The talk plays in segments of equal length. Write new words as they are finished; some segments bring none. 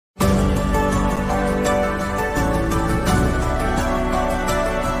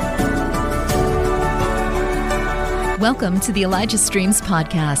Welcome to the Elijah Streams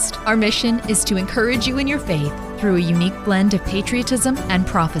podcast. Our mission is to encourage you in your faith through a unique blend of patriotism and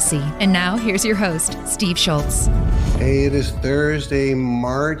prophecy. And now, here's your host, Steve Schultz. Hey, it is Thursday,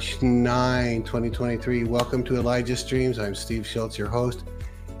 March 9, 2023. Welcome to Elijah Streams. I'm Steve Schultz, your host.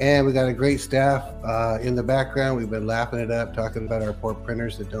 And we got a great staff in the background. We've been laughing it up, talking about our poor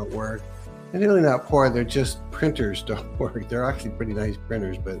printers that don't work. And they're really not poor, they're just printers don't work. They're actually pretty nice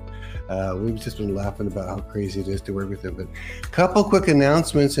printers, but we've just been laughing about how crazy it is to work with them. But a couple quick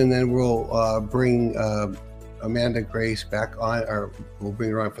announcements, and then we'll bring Amanda Grace back on, or we'll bring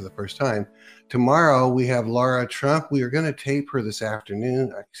her on for the first time. Tomorrow we have Laura Trump. We are going to tape her this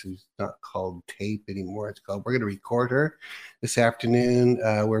afternoon. Actually, it's not called tape anymore. We're going to record her this afternoon.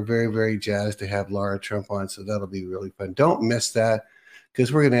 We're very, very jazzed to have Laura Trump on, so that'll be really fun. Don't miss that,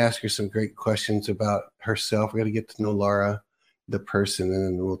 because we're going to ask her some great questions about herself. We're going to get to know Laura, the person, and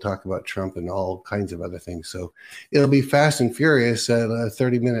then we'll talk about Trump and all kinds of other things. So it'll be fast and furious, a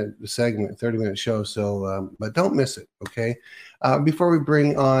 30-minute segment, 30-minute show. So, but don't miss it, okay? Before we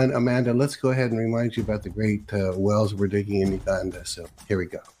bring on Amanda, let's go ahead and remind you about the great wells we're digging in Uganda. So here we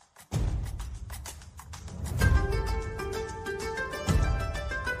go.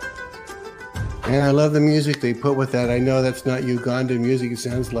 And I love the music they put with that. I know that's not Ugandan music. It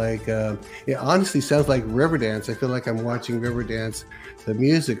sounds like, it honestly sounds like Riverdance. I feel like I'm watching Riverdance, the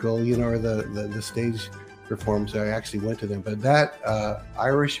musical, or the stage performance. I actually went to them. But that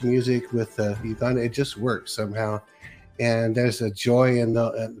Irish music with Uganda, it just works somehow. And there's a joy in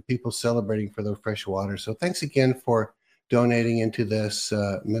the people celebrating for the fresh water. So thanks again for donating into this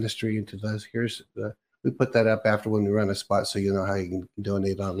ministry, into this. We put that up after when we run a spot, so you know how you can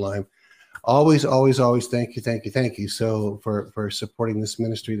donate online. Always, thank you. So for supporting this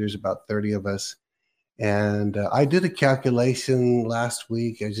ministry, there's about 30 of us. And I did a calculation last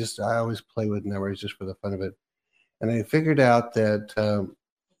week. I always play with numbers just for the fun of it. And I figured out that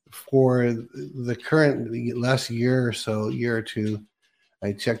for the current last year or two,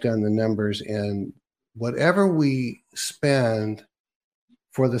 I checked on the numbers, and whatever we spend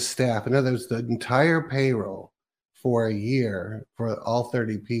for the staff, in other words, the entire payroll for a year for all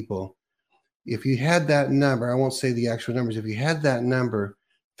 30 people, if you had that number, I won't say the actual numbers, if you had that number,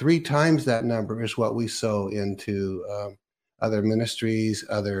 3 times that number is what we sow into other ministries,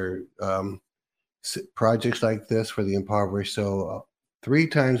 other projects like this for the impoverished. So 3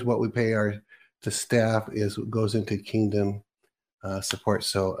 times what we pay the staff goes into kingdom support.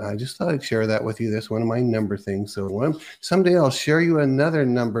 So I just thought I'd share that with you. That's one of my number things. So someday I'll share you another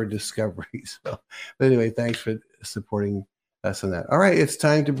number discovery. So, but anyway, thanks for supporting us on that. All right, it's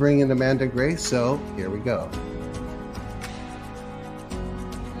time to bring in Amanda Grace. So here we go.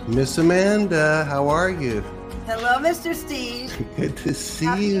 Miss Amanda, how are you? Hello, Mr. Steve. Good to see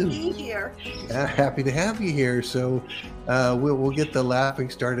happy you. Happy to be here. Yeah, happy to have you here. So we'll get the laughing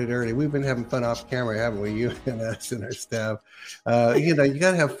started early. We've been having fun off camera, haven't we? You and us and our staff. You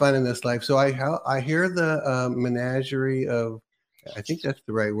got to have fun in this life. So I hear the menagerie of, I think that's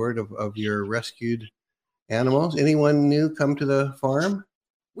the right word, of your rescued animals. Anyone new come to the farm?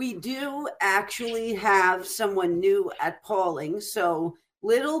 We do actually have someone new at Pauling. So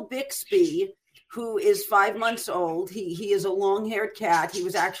little Bixby, who is 5 months old, he is a long-haired cat. He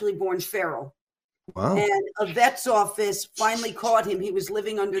was actually born feral. Wow. And a vet's office finally caught him. He was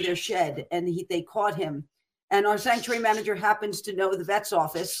living under their shed, and they caught him. And our sanctuary manager happens to know the vet's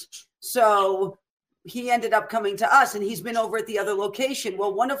office. So he ended up coming to us, and he's been over at the other location.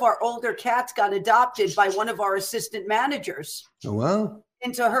 Well, one of our older cats got adopted by one of our assistant managers. Oh, wow.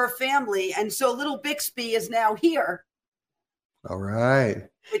 Into her family. And so little Bixby is now here. All right.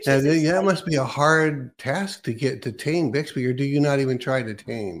 That must be a hard task to tame Bixby, or do you not even try to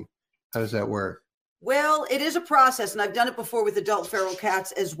tame? How does that work? Well, it is a process, and I've done it before with adult feral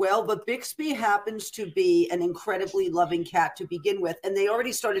cats as well, but Bixby happens to be an incredibly loving cat to begin with, and they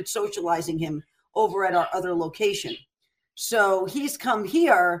already started socializing him over at our other location. So he's come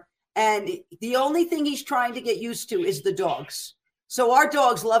here, and the only thing he's trying to get used to is the dogs. So our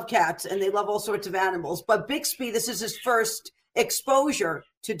dogs love cats, and they love all sorts of animals, but Bixby, this is his first exposure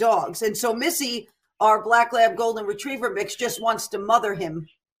to dogs. And so Missy, our Black Lab Golden Retriever mix, just wants to mother him.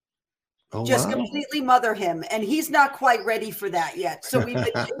 Oh, just wow. completely mother him. And he's not quite ready for that yet. So we've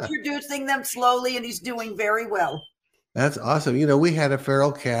been introducing them slowly, and he's doing very well. That's awesome. We had a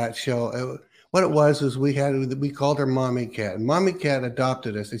feral cat show. What it was we called her Mommy Cat. And Mommy Cat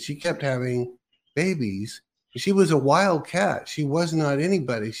adopted us, and she kept having babies. She was a wild cat. She was not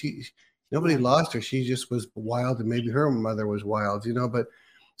anybody. Nobody lost her. She just was wild, and maybe her mother was wild, but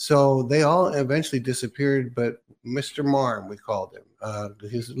so they all eventually disappeared, but Mr. Marm, we called him.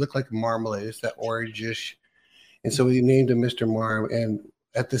 He looked like a marmalade. It's that orangish. And so we named him Mr. Marm. And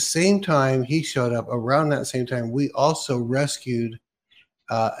at the same time he showed up, around that same time, we also rescued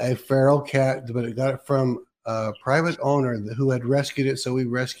a feral cat, but it got it from a private owner who had rescued it. So we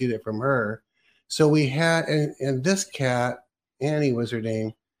rescued it from her. So we had, and this cat, Annie was her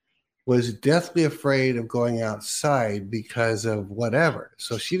name, was deathly afraid of going outside because of whatever.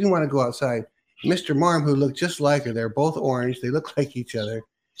 So she didn't want to go outside. Mr. Marm, who looked just like her, they're both orange, they look like each other.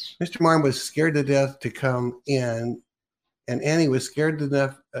 Mr. Marm was scared to death to come in, and Annie was scared to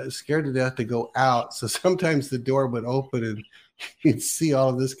death to go out. So sometimes the door would open and you'd see all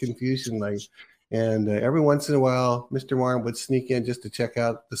of this confusion. And every once in a while, Mr. Marm would sneak in just to check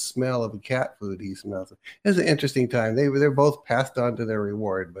out the smell of the cat food he smells. It was an interesting time. They're both passed on to their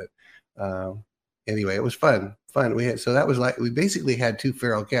reward, but anyway, it was fun. We basically had 2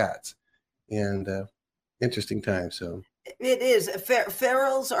 feral cats, and interesting time. So it is.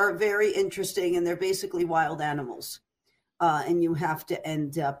 Ferals are very interesting, and they're basically wild animals, and you have to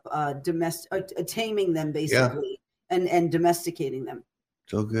end up taming them basically, and domesticating them.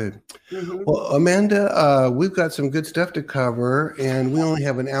 So good. Mm-hmm. Well, Amanda, we've got some good stuff to cover, and we only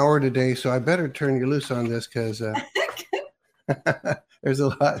have an hour today, so I better turn you loose on this because there's a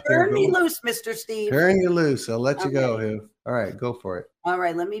lot. Turn me loose, Mr. Steve. Turn you loose. I'll let you go. All right, go for it. All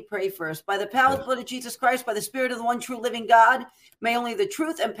right, let me pray first. By the power and blood of Jesus Christ, by the Spirit of the one true living God, may only the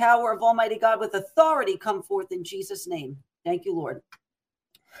truth and power of Almighty God with authority come forth in Jesus' name. Thank you, Lord.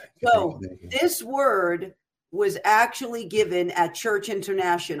 So this word was actually given at Church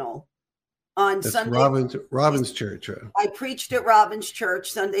International on Sunday. Robin's church. Right? I preached at Robin's church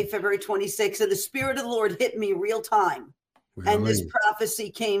Sunday, February 26th, and the Spirit of the Lord hit me real time. Really? And this prophecy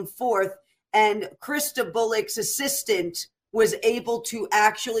came forth, and Krista Bullock's assistant was able to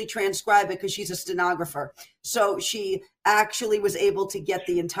actually transcribe it because she's a stenographer. So she actually was able to get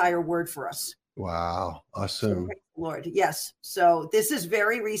the entire word for us. Wow. Awesome. Lord. Yes. So this is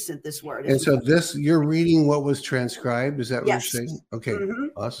very recent, this word. And so you're reading what was transcribed. Is that what you're saying? Okay. Mm-hmm.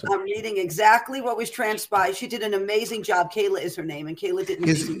 Awesome. I'm reading exactly what was transcribed. She did an amazing job. Kayla is her name. And Kayla didn't.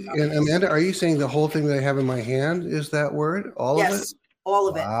 And Amanda, are you saying the whole thing that I have in my hand is that word? All of it? Yes. All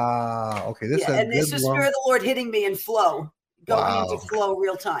of it. Ah, okay. This is Spirit of the Lord hitting me in flow. Going into flow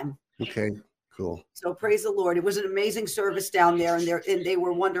real time. Okay. Cool. So praise the Lord. It was an amazing service down there, and they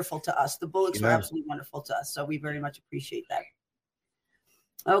were wonderful to us. The Bullocks were absolutely wonderful to us. So we very much appreciate that.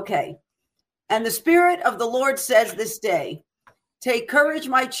 Okay. And the Spirit of the Lord says this day, take courage,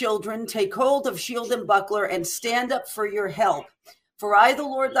 my children, take hold of shield and buckler, and stand up for your help. For I, the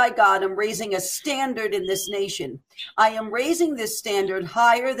Lord thy God, am raising a standard in this nation. I am raising this standard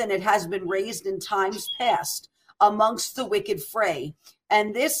higher than it has been raised in times past amongst the wicked fray.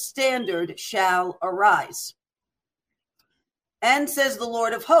 And this standard shall arise. And says the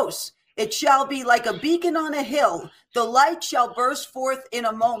Lord of hosts, it shall be like a beacon on a hill. The light shall burst forth in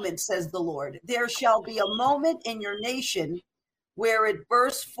a moment, says the Lord. There shall be a moment in your nation where it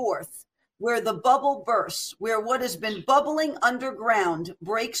bursts forth, where the bubble bursts, where what has been bubbling underground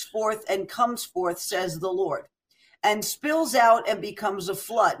breaks forth and comes forth, says the Lord, and spills out and becomes a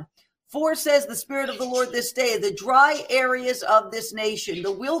flood. For, says the Spirit of the Lord this day, the dry areas of this nation, the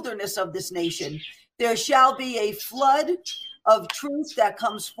wilderness of this nation, there shall be a flood of truth that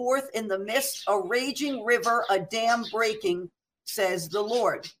comes forth in the midst, a raging river, a dam breaking, says the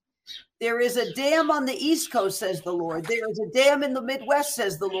Lord. There is a dam on the East Coast, says the Lord. There is a dam in the Midwest,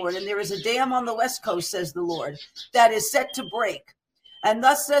 says the Lord. And there is a dam on the West Coast, says the Lord, that is set to break. And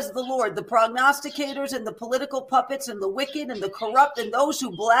thus says the Lord, the prognosticators and the political puppets and the wicked and the corrupt and those who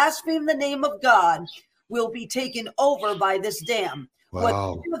blaspheme the name of God will be taken over by this dam. Wow.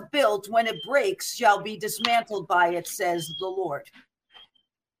 What you have built when it breaks shall be dismantled by it, says the Lord.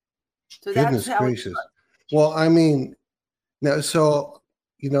 So Goodness that's how gracious. Well, I mean, now, so,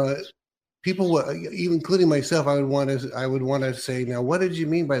 people, even including myself, I would want to say, now, what did you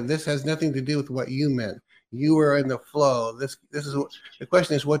mean by this? Has nothing to do with what you meant. You were in the flow. This is what the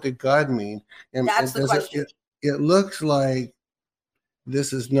question is. What did God mean? And that's the question. It looks like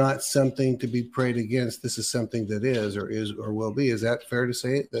this is not something to be prayed against. This is something that is or will be. Is that fair to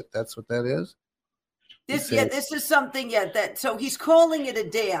say that's what that is? This is something that so he's calling it a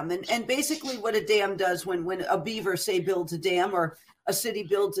dam, and basically what a dam does when a beaver say builds a dam or a city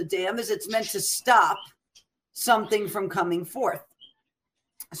builds a dam is it's meant to stop something from coming forth.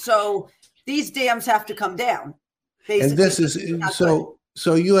 So these dams have to come down. Basically. And this is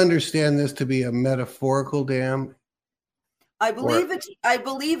so you understand this to be a metaphorical dam? I believe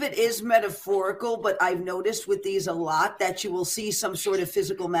it is metaphorical, but I've noticed with these a lot that you will see some sort of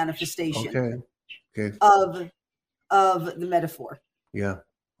physical manifestation of the metaphor. Yeah.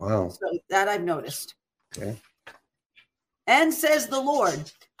 Wow. So that I've noticed. Okay. And says the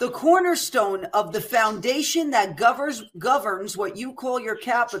Lord, the cornerstone of the foundation that governs what you call your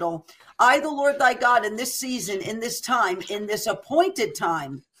capital, I, the Lord thy God, in this season, in this time, in this appointed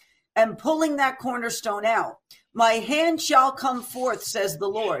time, am pulling that cornerstone out. My hand shall come forth, says the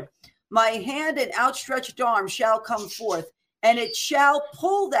Lord. My hand and outstretched arm shall come forth, and it shall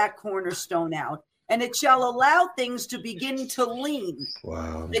pull that cornerstone out, and it shall allow things to begin to lean.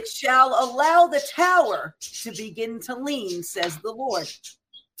 Wow. It shall allow the tower to begin to lean, says the Lord.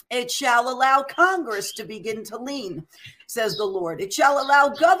 It shall allow Congress to begin to lean, says the Lord. It shall allow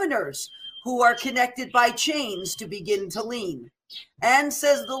governors who are connected by chains to begin to lean. And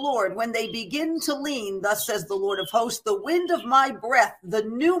says the Lord, when they begin to lean, thus says the Lord of hosts, the wind of my breath, the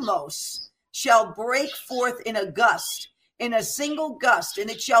pneumos, shall break forth in a gust, in a single gust, and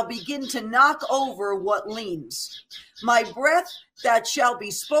it shall begin to knock over what leans. My breath that shall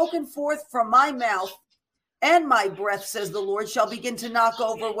be spoken forth from my mouth, and my breath, says the Lord, shall begin to knock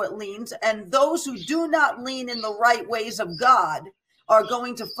over what leans, and those who do not lean in the right ways of God are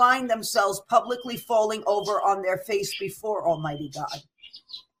going to find themselves publicly falling over on their face before Almighty God.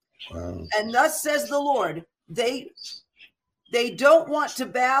 Wow. And thus says the Lord, they don't want to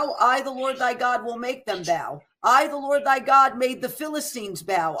bow. I, the Lord thy God, will make them bow. I, the Lord thy God, made the Philistines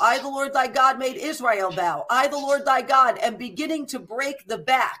bow. I, the Lord thy God, made Israel bow. I, the Lord thy God, am beginning to break the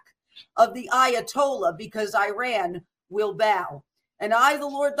back of the Ayatollah, because Iran will bow. And I, the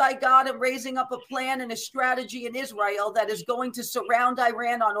Lord thy God, am raising up a plan and a strategy in Israel that is going to surround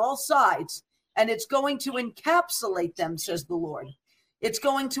Iran on all sides, and it's going to encapsulate them, says the Lord. It's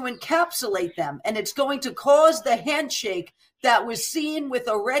going to encapsulate them, and it's going to cause the handshake that was seen with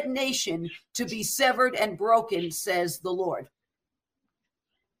a red nation to be severed and broken, says the Lord.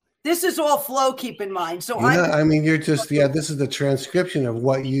 This is all flow, keep in mind. So you're just, this is the transcription of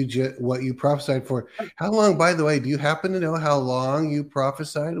what you prophesied for. How long, by the way, do you happen to know how long you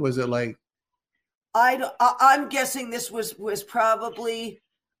prophesied? Was it like? I'm guessing this was probably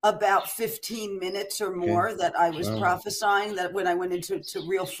about 15 minutes or more that I was prophesying, that when I went into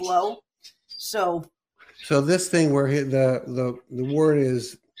real flow. So this thing where the word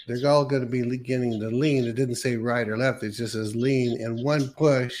is, they're all going to be beginning to lean. It didn't say right or left. It just says lean. And one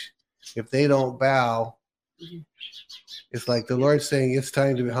push, if they don't bow, it's like the Lord saying it's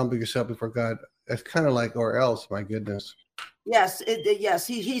time to humble yourself before God. It's kind of like, or else, my goodness. Yes, yes.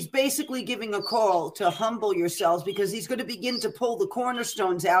 He's basically giving a call to humble yourselves, because he's going to begin to pull the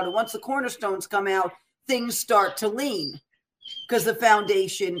cornerstones out. And once the cornerstones come out, things start to lean, because the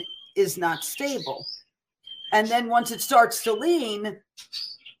foundation is not stable. And then once it starts to lean,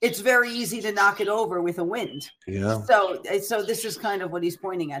 it's very easy to knock it over with a wind. Yeah. So this is kind of what he's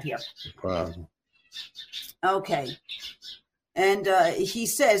pointing at here. Wow. Okay. And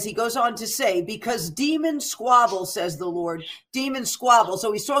he goes on to say, because demons squabble, says the Lord, demons squabble.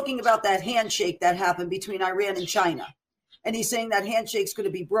 So he's talking about that handshake that happened between Iran and China. And he's saying that handshake's going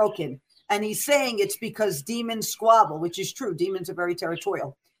to be broken. And he's saying it's because demons squabble, which is true. Demons are very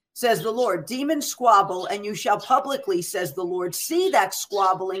territorial. Says the Lord, demons squabble, and you shall publicly, says the Lord, see that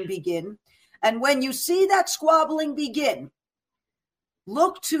squabbling begin. And when you see that squabbling begin,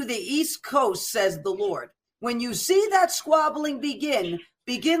 look to the east coast, says the Lord. When you see that squabbling begin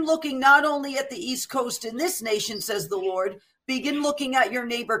looking not only at the east coast in this nation, says the Lord, begin looking at your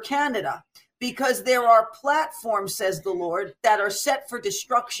neighbor Canada, because there are platforms, says the Lord, that are set for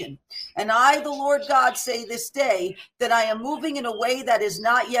destruction. And I, the Lord God, say this day that I am moving in a way that has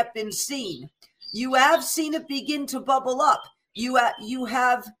not yet been seen. You have seen it begin to bubble up. You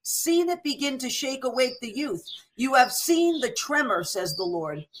have seen it begin to shake awake the youth. You have seen the tremor, says the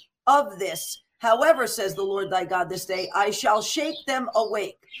Lord, of this. However, says the Lord thy God this day, I shall shake them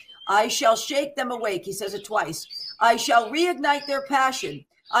awake. I shall shake them awake. He says it twice. I shall reignite their passion.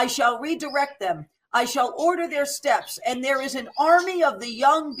 I shall redirect them. I shall order their steps. And there is an army of the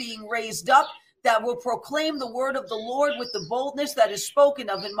young being raised up that will proclaim the word of the Lord with the boldness that is spoken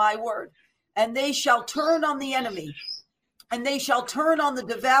of in my word. And they shall turn on the enemy, and they shall turn on the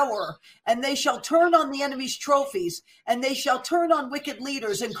devourer, and they shall turn on the enemy's trophies, and they shall turn on wicked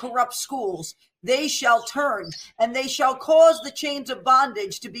leaders and corrupt schools. They shall turn, and they shall cause the chains of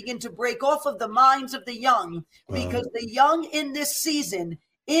bondage to begin to break off of the minds of the young, because the young in this season,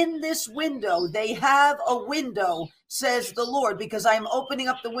 in this window, they have a window, says the Lord, because I am opening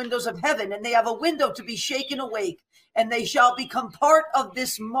up the windows of heaven, and they have a window to be shaken awake, and they shall become part of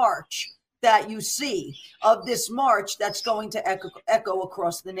this march that you see, of this march that's going to echo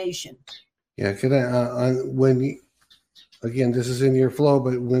across the nation. Yeah, again, this is in your flow,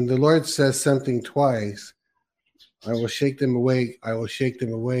 but when the Lord says something twice, I will shake them awake, I will shake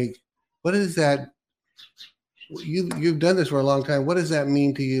them awake. What is that? you've done this for a long time. What does that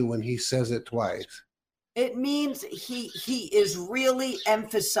mean to you when he says it twice? It means he is really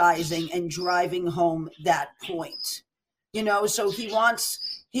emphasizing and driving home that point. So he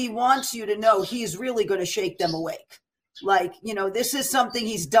wants you to know he's really going to shake them awake. Like, this is something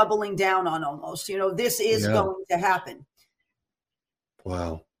he's doubling down on almost. This is going to happen.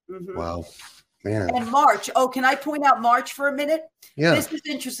 Wow. Mm-hmm. Wow. Man. And March. Oh, can I point out March for a minute? Yeah. This is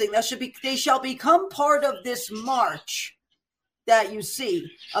interesting. They shall become part of this march that you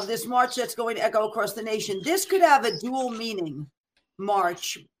see, of this march that's going to echo across the nation. This could have a dual meaning,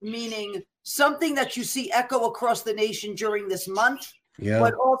 March, meaning something that you see echo across the nation during this month,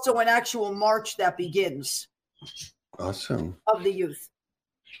 but also an actual march that begins. Awesome. Of the youth.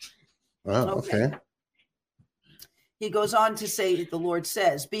 Wow, okay. He goes on to say, the Lord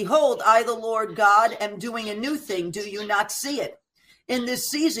says, behold, I, the Lord God, am doing a new thing. Do you not see it? In this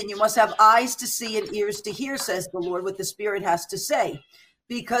season, you must have eyes to see and ears to hear, says the Lord, what the Spirit has to say.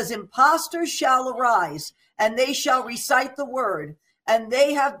 Because impostors shall arise, and they shall recite the word, and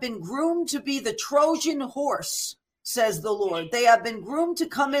they have been groomed to be the Trojan horse, says the Lord. They have been groomed to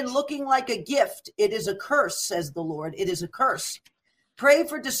come in looking like a gift. It is a curse, says the Lord. It is a curse. Pray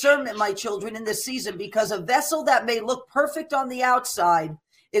for discernment, my children, in this season, because a vessel that may look perfect on the outside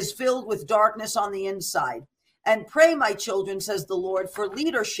is filled with darkness on the inside. And pray, my children, says the Lord, for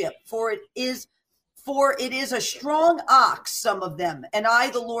leadership, for it is a strong ox, some of them, and I,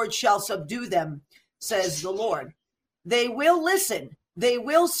 the Lord, shall subdue them, says the Lord. They will listen, they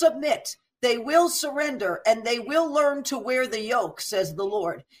will submit, they will surrender, and they will learn to wear the yoke, says the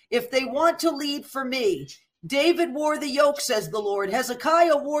Lord. If they want to lead for me, David wore the yoke, says the Lord.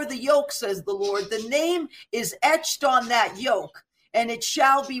 Hezekiah wore the yoke, says the Lord. The name is etched on that yoke, and it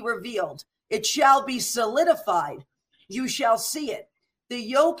shall be revealed. It shall be solidified. You shall see it. The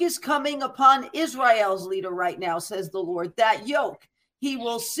yoke is coming upon Israel's leader right now, says the Lord. That yoke, he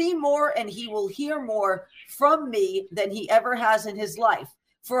will see more and he will hear more from me than he ever has in his life.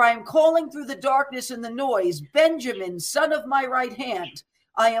 For I am calling through the darkness and the noise, Benjamin, son of my right hand.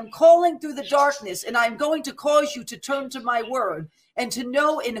 I am calling through the darkness, and I am going to cause you to turn to my word and to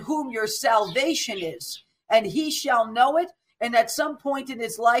know in whom your salvation is. And he shall know it, and at some point in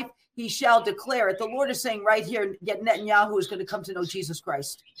his life, he shall declare it. The Lord is saying right here, yet Netanyahu is going to come to know Jesus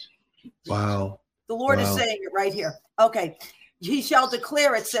Christ. Wow. The Lord is saying it right here. Okay. He shall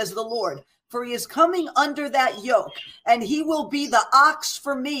declare it, says the Lord, for he is coming under that yoke, and he will be the ox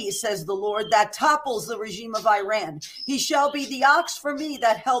for me, says the Lord, that topples the regime of Iran. He shall be the ox for me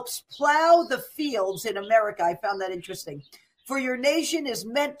that helps plow the fields in America. I found that interesting. For your nation is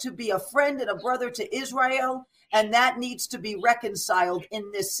meant to be a friend and a brother to Israel, and that needs to be reconciled in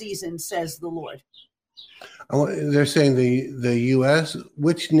this season, says the Lord. They're saying the U.S.,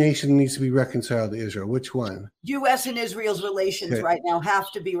 which nation needs to be reconciled to Israel? Which one? U.S. and Israel's relations right now have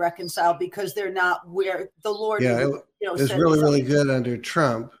to be reconciled because they're not where the Lord. Yeah, it was really good under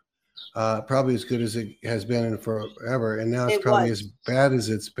Trump, probably as good as it has been in forever, and now it's probably as bad as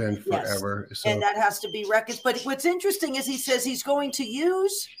it's been forever. Yes. So, and that has to be reconciled. But what's interesting is he says he's going to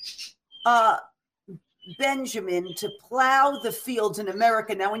use Benjamin to plow the fields in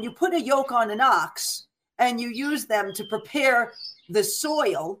America. Now, when you put a yoke on an ox and you use them to prepare the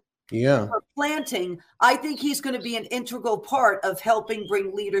soil for planting, I think he's going to be an integral part of helping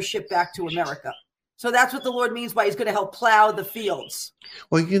bring leadership back to America. So that's what the Lord means by he's going to help plow the fields.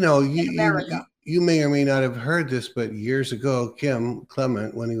 Well, you may or may not have heard this, but years ago, Kim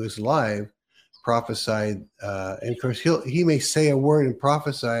Clement, when he was live, prophesied, and of course he may say a word and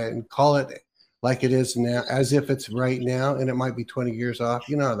prophesy it and call it like it is now, as if it's right now, and it might be 20 years off.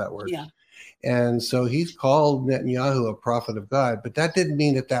 You know how that works. Yeah. And so he's called Netanyahu a prophet of God, but that didn't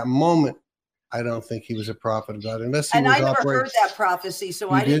mean at that moment, I don't think he was a prophet of God, unless he was. And I never heard that prophecy,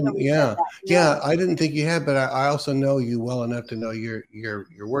 so I didn't know. Yeah, I didn't think you had, but I also know you well enough to know your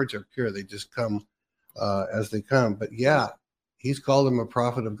words are pure. They just come as they come. But yeah, he's called him a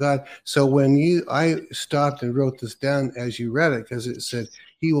prophet of God. So when I stopped and wrote this down as you read it, because it said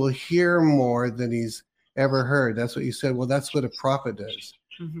he will hear more than he's ever heard. That's what you said. Well, that's what a prophet does.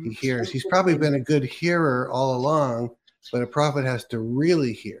 Mm-hmm. He hears. He's probably been a good hearer all along, but a prophet has to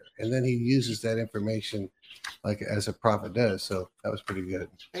really hear, and then he uses that information like as a prophet does. So that was pretty good.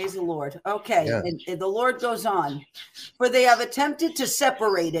 Praise the Lord. Okay. Yeah. And the Lord goes on, for they have attempted to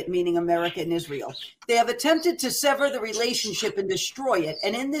separate it, meaning America and Israel. They have attempted to sever the relationship and destroy it.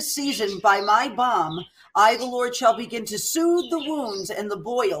 And in this season, by my balm, I, the Lord, shall begin to soothe the wounds and the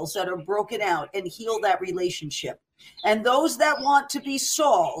boils that are broken out and heal that relationship. And those that want to be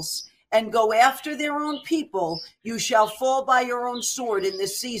Sauls and go after their own people, you shall fall by your own sword in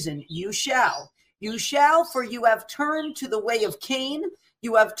this season. You shall. You shall, for you have turned to the way of Cain.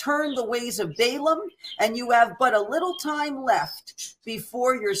 You have turned the ways of Balaam, and you have but a little time left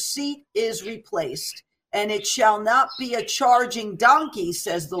before your seat is replaced. And it shall not be a charging donkey,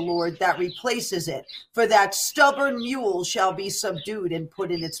 says the Lord, that replaces it. For that stubborn mule shall be subdued and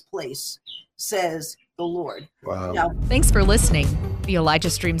put in its place, says the Lord. Wow. Now, Thanks for listening. The Elijah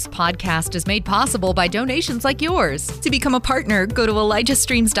Streams podcast is made possible by donations like yours. To become a partner, go to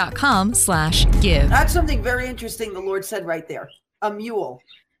ElijahStreams.com/give. that's something very interesting the Lord said right there. A mule.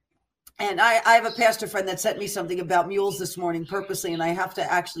 And I have a pastor friend that sent me something about mules this morning purposely, and I have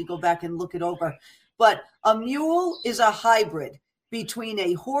to actually go back and look it over. But a mule is a hybrid between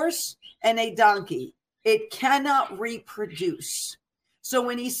a horse and a donkey. It cannot reproduce. So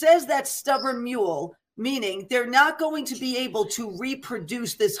when he says that stubborn mule, meaning they're not going to be able to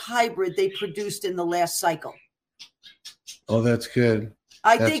reproduce this hybrid they produced in the last cycle. Oh, that's good.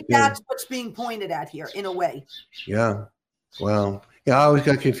 I think that's what's being pointed at here in a way. Yeah. Wow. Yeah, I always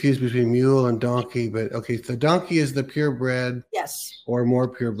got confused between mule and donkey, but okay, so donkey is the purebred, Yes. or more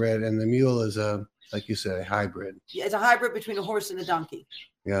purebred, and the mule is a, like you said, a hybrid. Yeah, it's a hybrid between a horse and a donkey.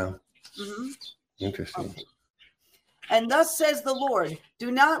 Yeah. Mm-hmm. Interesting. Okay. And thus says the Lord,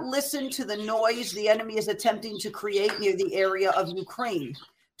 do not listen to the noise the enemy is attempting to create near the area of Ukraine.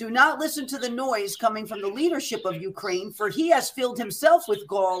 Do not listen to the noise coming from the leadership of Ukraine, for he has filled himself with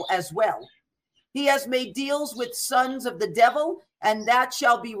gall as well. He has made deals with sons of the devil, and that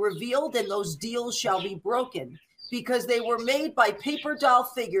shall be revealed, and those deals shall be broken, because they were made by paper doll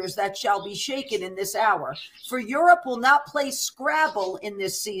figures that shall be shaken in this hour. For Europe will not play Scrabble in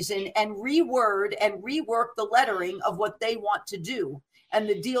this season and reword and rework the lettering of what they want to do and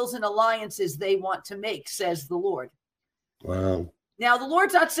the deals and alliances they want to make, says the Lord. Wow. Now, the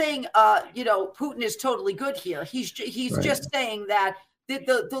Lord's not saying, Putin is totally good here. He's Right. just saying that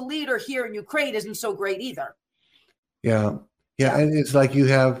the leader here in Ukraine isn't so great either. Yeah. Yeah. And it's like you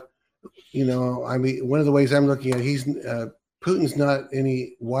have, I mean, one of the ways I'm looking at it, Putin's not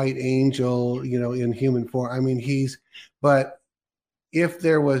any white angel, in human form. I mean, but if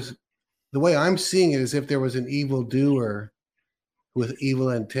there was, the way I'm seeing it is if there was an evil doer with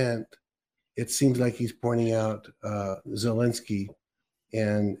evil intent, it seems like he's pointing out Zelensky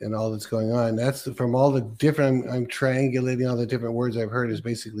and all that's going on. That's from all the different, I'm triangulating all the different words I've heard, is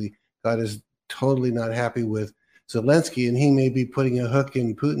basically God is totally not happy with Zelensky, and he may be putting a hook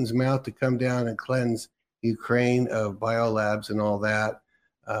in Putin's mouth to come down and cleanse Ukraine of biolabs and all that.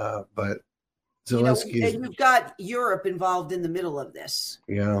 But Zelensky and you've got Europe involved in the middle of this.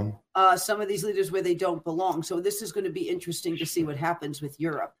 Yeah. Some of these leaders where they don't belong. So this is going to be interesting to see what happens with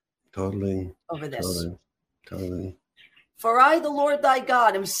Europe. Totally. Over this. Totally. For I, the Lord thy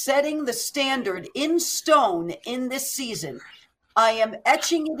God, am setting the standard in stone in this season. I am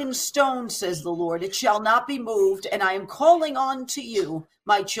etching it in stone, says the Lord. It shall not be moved. And I am calling on to you,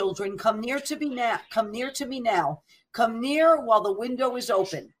 my children. Come near to me now. Come near to me now. Come near while the window is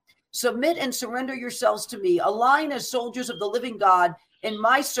open. Submit and surrender yourselves to me. Align as soldiers of the living God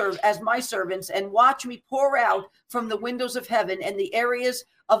as my servants, and watch me pour out from the windows of heaven and the areas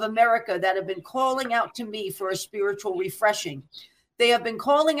of America that have been calling out to me for a spiritual refreshing. They have been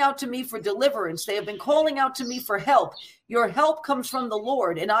calling out to me for deliverance. They have been calling out to me for help. Your help comes from the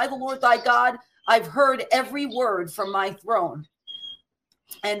Lord, and I, the Lord thy God, I've heard every word from my throne.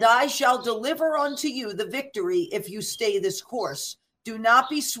 And I shall deliver unto you the victory if you stay this course. Do not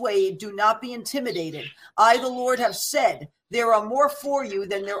be swayed. Do not be intimidated. I, the Lord, have said, there are more for you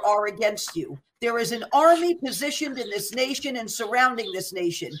than there are against you. There is an army positioned in this nation and surrounding this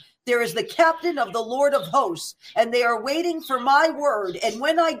nation. There is the captain of the Lord of hosts, and they are waiting for my word. And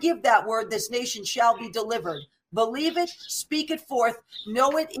when I give that word, this nation shall be delivered. Believe it, speak it forth,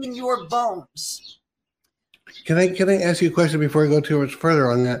 know it in your bones. Can I ask you a question before I go too much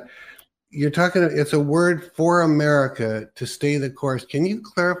further on that? You're talking, it's a word for America to stay the course. Can you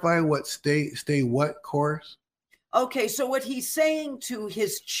clarify what stay what course? Okay, so what he's saying to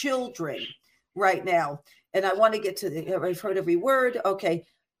his children right now, and I want to get to I've heard every word. Okay,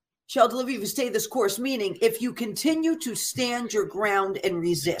 shall deliver you if you stay this course, meaning if you continue to stand your ground and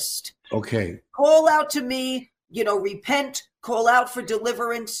resist. Okay. Call out to me, repent, call out for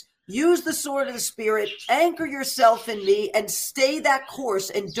deliverance, use the sword of the Spirit, anchor yourself in me, and stay that course,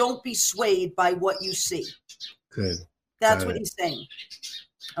 and don't be swayed by what you see. Good. That's what he's saying.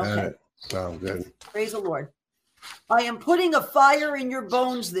 Okay. Wow, good. Praise the Lord. I am putting a fire in your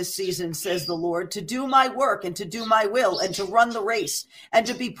bones this season, says the Lord, to do my work and to do my will and to run the race and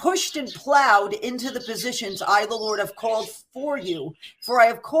to be pushed and plowed into the positions I, the Lord, have called for you. For I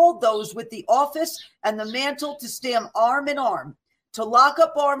have called those with the office and the mantle to stand arm in arm. to lock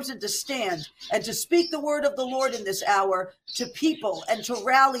up arms and to stand and to speak the word of the Lord in this hour to people and to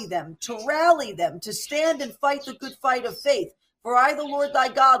rally them, to stand and fight the good fight of faith. For I, the Lord thy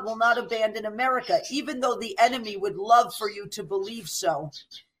God, will not abandon America, even though the enemy would love for you to believe so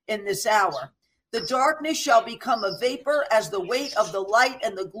in this hour. The darkness shall become a vapor as the weight of the light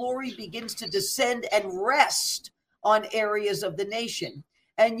and the glory begins to descend and rest on areas of the nation.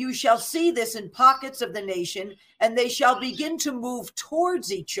 And you shall see this in pockets of the nation, and they shall begin to move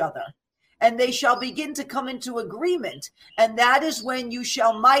towards each other, and they shall begin to come into agreement. And that is when you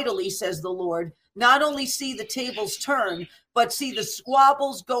shall mightily, says the Lord, not only see the tables turn, but see the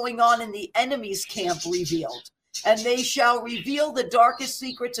squabbles going on in the enemy's camp revealed. And they shall reveal the darkest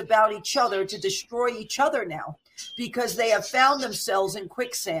secrets about each other to destroy each other now, because they have found themselves in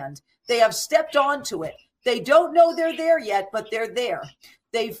quicksand. They have stepped onto it. They don't know they're there yet, but they're there.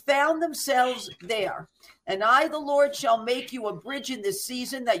 They found themselves there. And I, the Lord, shall make you a bridge in this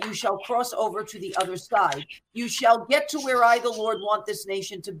season that you shall cross over to the other side. You shall get to where I, the Lord, want this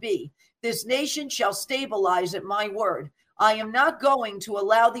nation to be. This nation shall stabilize at my word. I am not going to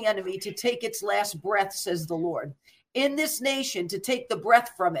allow the enemy to take its last breath, says the Lord, in this nation, to take the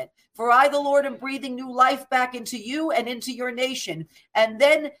breath from it. For I, the Lord, am breathing new life back into you and into your nation. And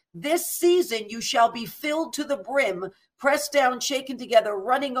then this season you shall be filled to the brim, pressed down, shaken together,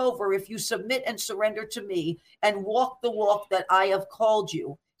 running over, if you submit and surrender to me and walk the walk that I have called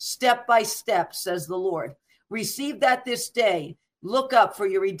you, step by step, says the Lord. Receive that this day. Look up, for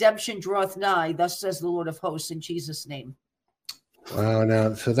your redemption draweth nigh, thus says the Lord of hosts, in Jesus' name. Wow.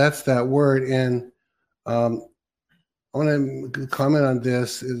 Now, so that's that word. And I want to comment on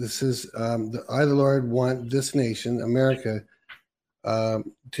this. This is I, the Lord, want this nation, America,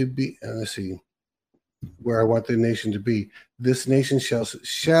 to be, let's see, where I want the nation to be. This nation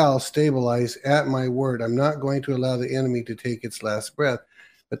shall stabilize at my word. I'm not going to allow the enemy to take its last breath.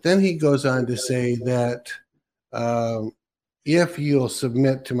 But then he goes on to say that if you'll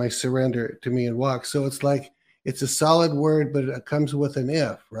submit to my surrender to me and walk. So it's like, it's a solid word, but it comes with an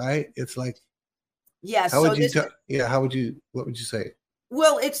if, right? It's like, yes. How would what would you say?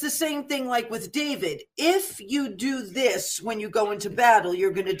 Well, it's the same thing like with David. If you do this when you go into battle,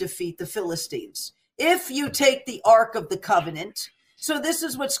 you're going to defeat the Philistines. If you take the Ark of the Covenant, so this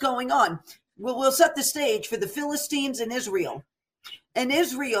is what's going on. We'll set the stage for the Philistines and Israel. And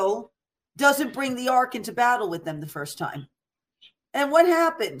Israel doesn't bring the Ark into battle with them the first time. And what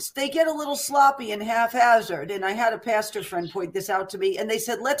happens? They get a little sloppy and haphazard. And I had a pastor friend point this out to me, and they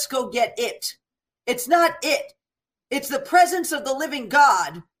said, let's go get it. It's not it. It's the presence of the living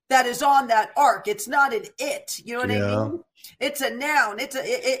God that is on that ark. It's not an it. You know what I mean? It's a noun. It's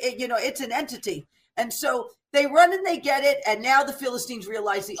it's an entity. And so they run and they get it. And now the Philistines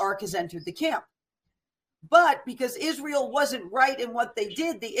realize the ark has entered the camp. But because Israel wasn't right in what they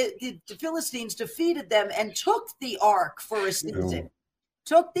did, the Philistines defeated them and took the ark for a season.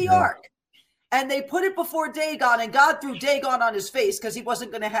 Took the ark. And they put it before Dagon, and God threw Dagon on his face because he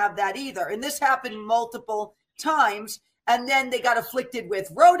wasn't going to have that either. And this happened multiple times. And then they got afflicted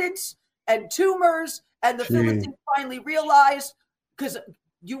with rodents and tumors. And the Philistines finally realized, because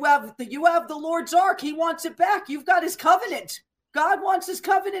you have the Lord's ark, he wants it back. You've got his covenant. God wants his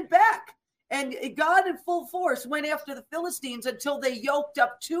covenant back. And God in full force went after the Philistines until they yoked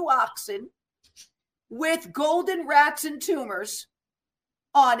up 2 oxen with golden rats and tumors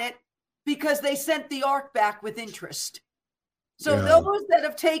on it, because they sent the ark back with interest. So those that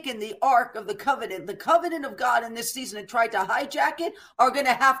have taken the ark of the covenant of God in this season, and tried to hijack it, are going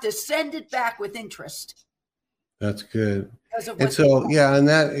to have to send it back with interest. That's good. And so, in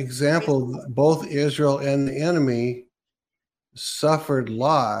that example, both Israel and the enemy suffered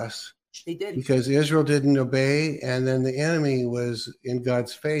loss. They did. Because Israel didn't obey, and then the enemy was in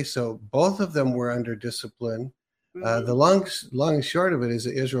God's face. So both of them were under discipline. Mm-hmm. The long and short of it is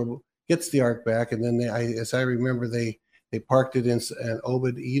that Israel gets the ark back, and then as I remember, they parked it in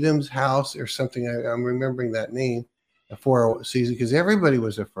Obed-Edom's house or something. I'm remembering that name for a season because everybody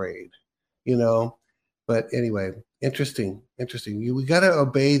was afraid, But anyway, interesting. We got to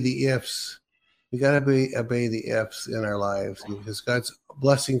obey the ifs. We got to obey the ifs in our lives, because God's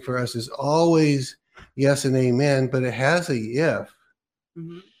blessing for us is always yes and amen, but it has a if.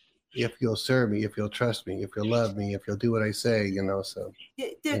 Mm-hmm. If you'll serve me, if you'll trust me, if you'll love me, if you'll do what I say, So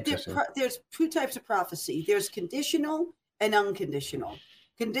there's 2 types of prophecy. There's conditional and unconditional.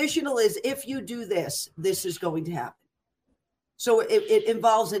 Conditional is, if you do this, this is going to happen. So it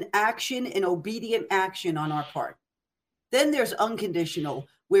involves an action, an obedient action on our part. Then there's unconditional,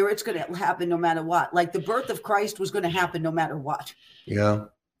 where it's going to happen no matter what. Like the birth of Christ was going to happen no matter what. Yeah.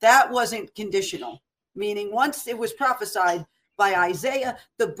 That wasn't conditional, meaning once it was prophesied, by Isaiah,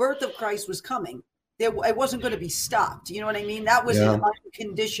 the birth of Christ was coming. It wasn't going to be stopped. You know what I mean? That was an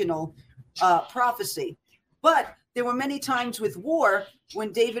unconditional prophecy. But there were many times with war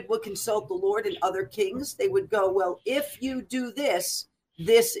when David would consult the Lord and other kings. They would go, well, if you do this,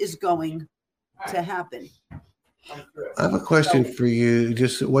 this is going to happen. I have a question for you,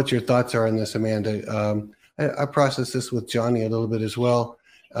 just what your thoughts are on this, Amanda. I processed this with Johnny a little bit as well.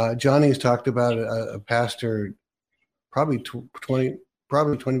 Johnny has talked about a pastor probably 20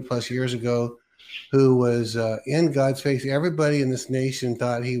 plus years ago who was in God's face. Everybody in this nation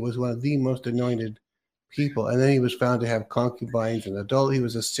thought he was one of the most anointed people. And then he was found to have concubines and he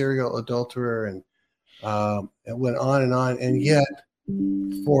was a serial adulterer, and it went on. And yet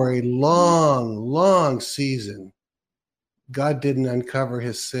for a long season, God didn't uncover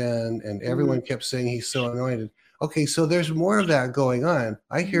his sin, and everyone kept saying he's so anointed. Okay, so there's more of that going on.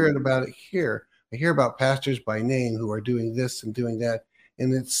 I hear about it here. I hear about pastors by name who are doing this and doing that,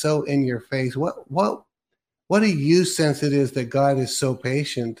 and it's so in your face. What do you sense it is that God is so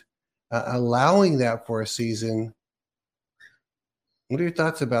patient, allowing that for a season? What are your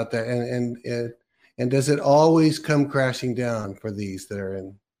thoughts about that? And does it always come crashing down for these that are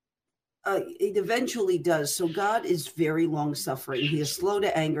in? It eventually does. So God is very long suffering. He is slow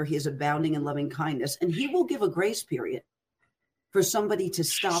to anger. He is abounding in loving kindness, and he will give a grace period for somebody to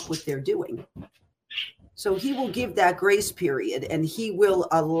stop what they're doing. So he will give that grace period, and he will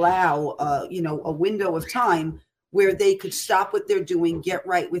allow, a window of time where they could stop what they're doing, get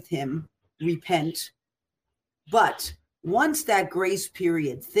right with him, repent. But once that grace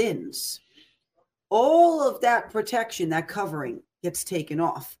period thins, all of that protection, that covering gets taken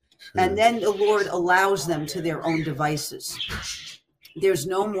off. And then the Lord allows them to their own devices. There's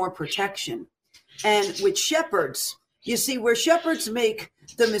no more protection. And with shepherds, you see, where shepherds make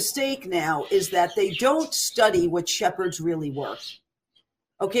the mistake now is that they don't study what shepherds really were.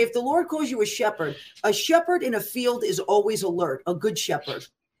 Okay, if the Lord calls you a shepherd in a field is always alert. A good shepherd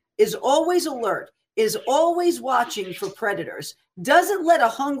is always alert, is always watching for predators, doesn't let a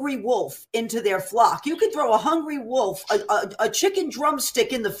hungry wolf into their flock. You could throw a hungry wolf, a chicken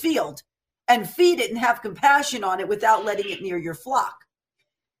drumstick in the field and feed it and have compassion on it without letting it near your flock.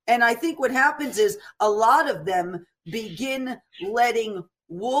 And I think what happens is a lot of them begin letting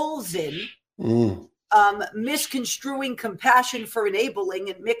wolves in, misconstruing compassion for enabling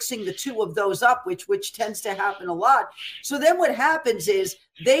and mixing the two of those up, which tends to happen a lot. So then what happens is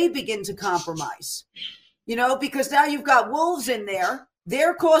they begin to compromise, because now you've got wolves in there.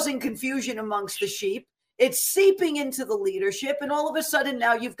 They're causing confusion amongst the sheep. It's seeping into the leadership. And all of a sudden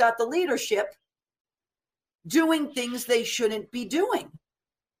now you've got the leadership doing things they shouldn't be doing.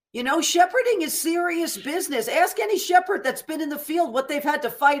 Shepherding is serious business. Ask any shepherd that's been in the field what they've had to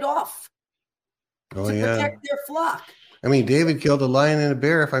fight off to protect their flock. I mean, David killed a lion and a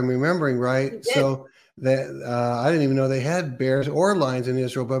bear, if I'm remembering right. So that I didn't even know they had bears or lions in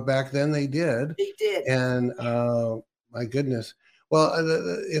Israel, but back then they did. They did. And my goodness. Well,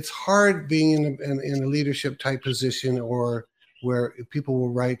 it's hard being in a leadership type position, or where people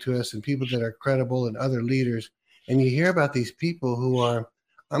will write to us and people that are credible and other leaders. And you hear about these people who are,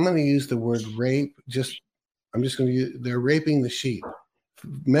 I'm going to use the word rape. They're raping the sheep,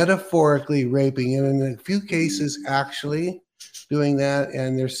 metaphorically raping, and in a few cases actually doing that.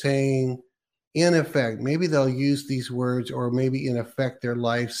 And they're saying, in effect, maybe they'll use these words, or maybe in effect their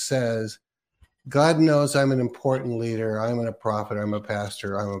life says, God knows I'm an important leader. I'm a prophet. I'm a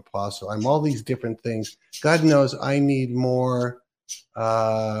pastor. I'm an apostle. I'm all these different things. God knows I need more.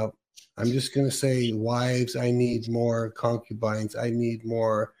 I'm just going to say wives. I need more concubines. I need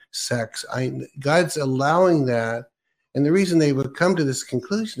more sex. God's allowing that. And the reason they would come to this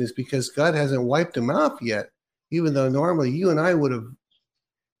conclusion is because God hasn't wiped them out yet, even though normally you and I would have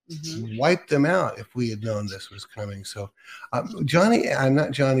wiped them out if we had known this was coming. So Johnny, I'm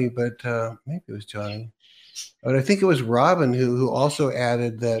not Johnny, but maybe it was Johnny. But I think it was Robin who also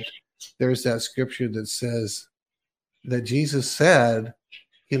added that there's that scripture that says that Jesus said,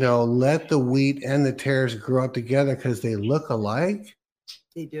 let the wheat and the tares grow up together because they look alike.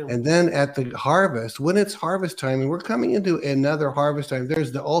 They do. And then at the harvest, when it's harvest time, and we're coming into another harvest time,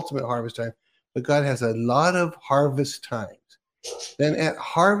 there's the ultimate harvest time, but God has a lot of harvest times. Then at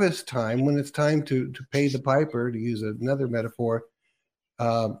harvest time, when it's time to pay the piper, to use another metaphor,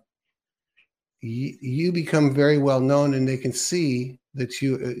 you become very well known, and they can see that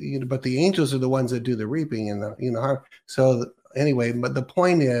but the angels are the ones that do the reaping and the so anyway, but the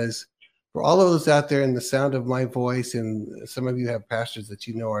point is, for all of those out there in the sound of my voice, and some of you have pastors that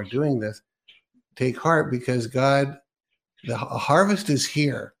are doing this, take heart, because God, the harvest is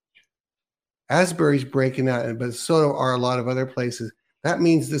here. Asbury's breaking out, but so are a lot of other places. That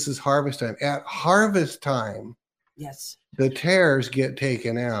means this is harvest time. At harvest time, yes, the tares get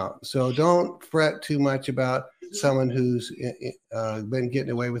taken out. So don't fret too much about someone who's been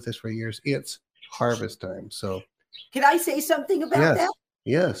getting away with this for years. It's harvest time. So can I say something about that?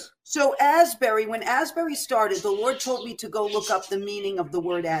 Yes. So Asbury, when Asbury started, the Lord told me to go look up the meaning of the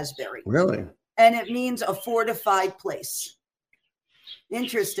word Asbury. Really? And it means a fortified place.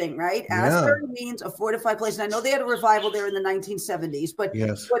 Interesting, right? Yeah. Asbury means a fortified place. And I know they had a revival there in the 1970s, but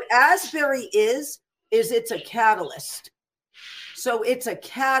yes. what Asbury is it's a catalyst. So it's a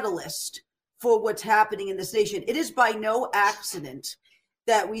catalyst for what's happening in this nation. It is by no accident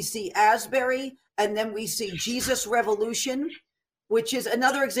that we see Asbury and then we see Jesus Revolution, which is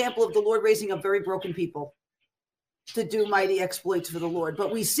another example of the Lord raising up very broken people to do mighty exploits for the Lord.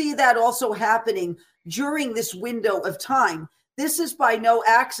 But we see that also happening during this window of time. This is by no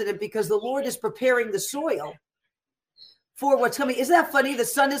accident because the Lord is preparing the soil for what's coming. Isn't that funny? The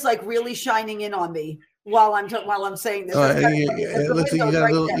sun is like really shining in on me while I'm saying this. You got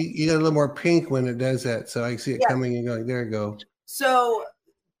a little more pink when it does that. So I see it coming and going, there you go. So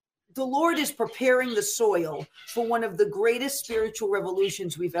the Lord is preparing the soil for one of the greatest spiritual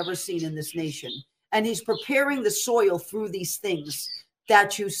revolutions we've ever seen in this nation. And he's preparing the soil through these things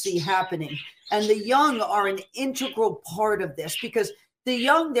that you see happening. And the young are an integral part of this because the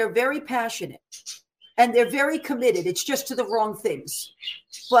young, they're very passionate and they're very committed. It's just to the wrong things.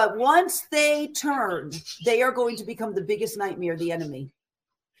 But once they turn, they are going to become the biggest nightmare the enemy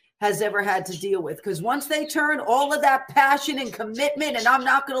has ever had to deal with. Because once they turn, all of that passion and commitment, and I'm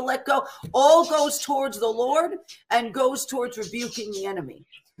not going to let go, all goes towards the Lord and goes towards rebuking the enemy.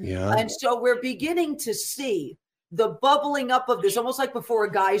 Yeah. And so we're beginning to see the bubbling up of this, almost like before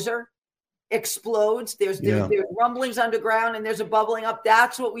a geyser explodes. There's rumblings underground and there's a bubbling up.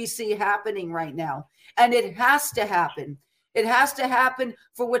 That's what we see happening right now. And it has to happen. It has to happen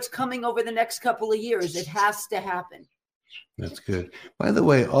for what's coming over the next couple of years. It has to happen. That's good. By the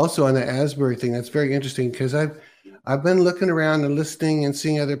way, also on the Asbury thing, that's very interesting because I've been looking around and listening and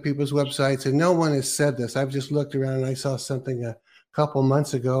seeing other people's websites, and no one has said this. I've just looked around and I saw something a couple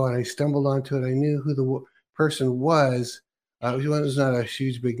months ago, and I stumbled onto it. I knew who the person was. It was not a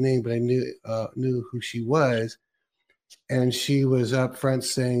huge big name, but I knew who she was, and she was up front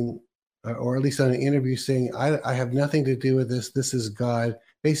saying, or at least on an interview saying, I have nothing to do with this. This is God.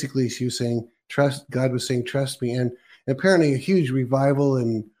 Basically, she was saying, God was saying, trust me. And apparently a huge revival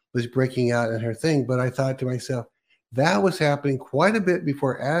and was breaking out in her thing. But I thought to myself, that was happening quite a bit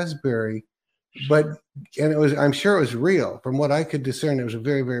before Asbury. And I'm sure it was real. From what I could discern, it was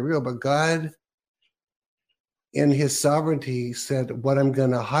very, very real. But God, in his sovereignty, said, what I'm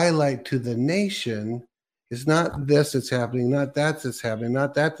going to highlight to the nation is not this that's happening, not that that's happening,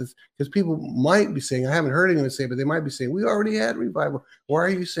 not that that's, because people might be saying, I haven't heard anyone say, but they might be saying, we already had revival. Why are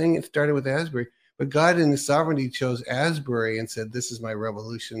you saying it started with Asbury? But God in his sovereignty chose Asbury and said, this is my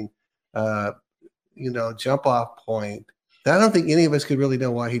revolution, jump off point. I don't think any of us could really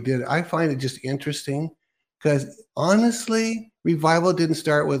know why he did it. I find it just interesting because honestly, revival didn't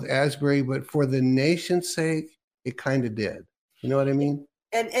start with Asbury, but for the nation's sake, it kind of did. You know what I mean?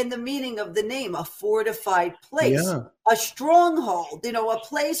 And the meaning of the name, a fortified place, a stronghold, a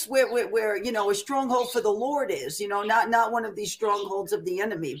place where a stronghold for the Lord is, not one of these strongholds of the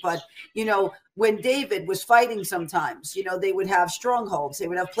enemy. But, when David was fighting sometimes, they would have strongholds. They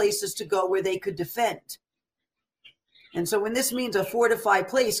would have places to go where they could defend. And so when this means a fortified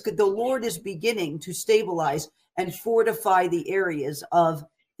place, the Lord is beginning to stabilize and fortify the areas of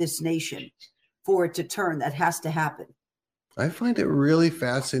this nation for it to turn. That has to happen. I find it really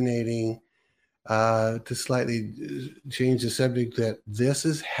fascinating to slightly change the subject that this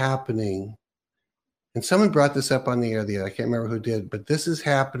is happening. And someone brought this up on the air the other. I can't remember who did, but this is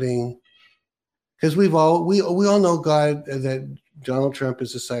happening because we all know God, that Donald Trump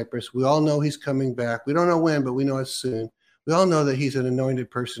is a Cyprus. We all know he's coming back. We don't know when, but we know it's soon. We all know that he's an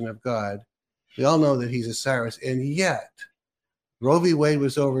anointed person of God. We all know that he's a Cyrus. And yet, Roe v. Wade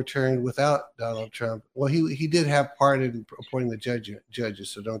was overturned without Donald Trump. Well, he did have part in appointing the judges,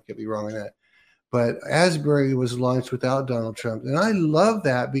 so don't get me wrong on that. But Asbury was launched without Donald Trump. And I love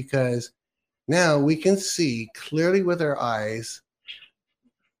that because now we can see clearly with our eyes,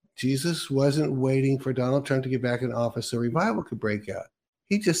 Jesus wasn't waiting for Donald Trump to get back in office so revival could break out.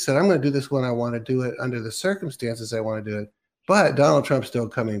 He just said, I'm going to do this when I want to do it under the circumstances I want to do it. But Donald Trump's still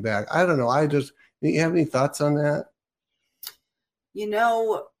coming back. I don't know. Do you have any thoughts on that?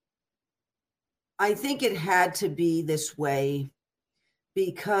 I think it had to be this way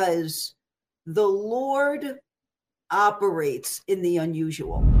because the Lord operates in the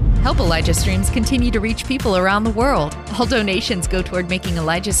unusual. Help Elijah Streams continue to reach people around the world. All donations go toward making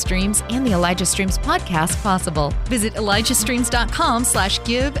Elijah Streams and the Elijah Streams podcast possible. Visit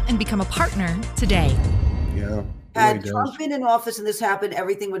ElijahStreams.com/give and become a partner today. Yeah. Had Trump been in office and this happened,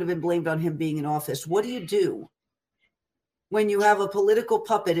 everything would have been blamed on him being in office. What do you do when you have a political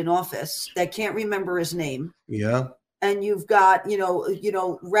puppet in office that can't remember his name? Yeah. And you've got,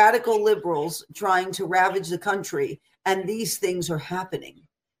 radical liberals trying to ravage the country, and these things are happening.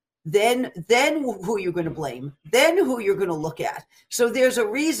 Then who you're going to blame? Then who you're going to look at? So there's a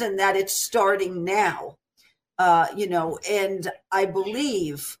reason that it's starting now, and I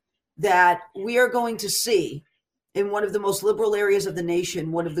believe that we are going to see in one of the most liberal areas of the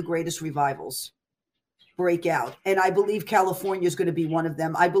nation, one of the greatest revivals break out. And I believe California is going to be one of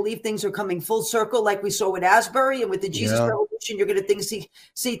them. I believe things are coming full circle, like we saw with Asbury and with the Jesus Revolution. You're going to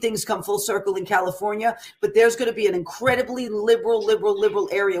see things come full circle in California, but there's going to be an incredibly liberal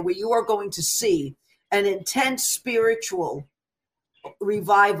area where you are going to see an intense spiritual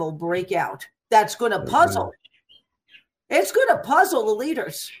revival break out. That's going to puzzle. It's going to puzzle the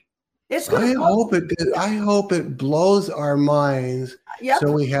leaders. I hope it blows our minds. Yep.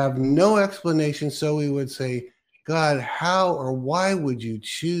 So we have no explanation. So we would say, God, how or why would you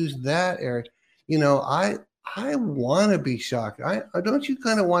choose that area? I want to be shocked. Don't you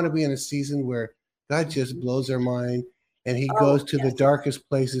kind of want to be in a season where God just blows our mind and he goes to the darkest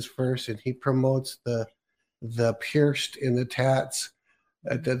places first and he promotes the pierced and the tats,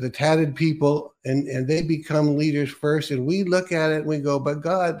 the tatted people, and they become leaders first. And we look at it and we go, but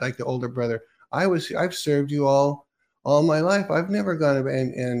God, like the older brother, I've served you all my life. I've never gone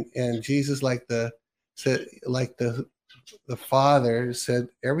and Jesus, like the Father said,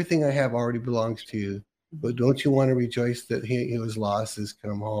 everything I have already belongs to you. But don't you want to rejoice that he was lost has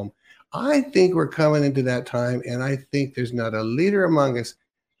come home? I think we're coming into that time, and I think there's not a leader among us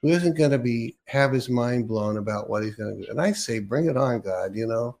who isn't going to have his mind blown about what he's going to do. And I say, bring it on, God.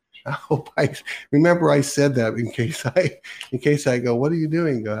 I hope I remember I said that in case I go, what are you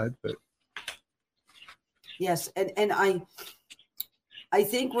doing, God? But yes, and I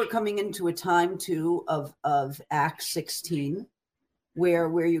think we're coming into a time too of Acts 16,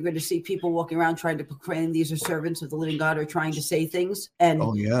 where you're going to see people walking around trying to proclaim these are servants of the living God, or trying to say things, and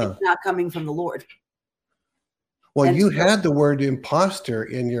it's not coming from the Lord. Well, and you had the word imposter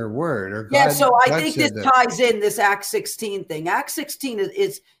in your word. Or God, so I think this ties in this Acts 16 thing. Acts 16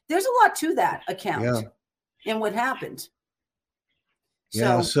 is there's a lot to that account and what happened.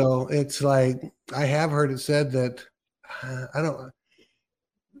 So it's like, I have heard it said that,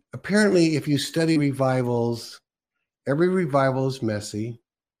 apparently if you study revivals, every revival is messy.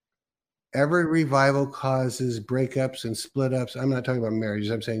 Every revival causes breakups and split ups. I'm not talking about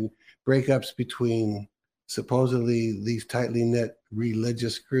marriages. I'm saying breakups between supposedly these tightly knit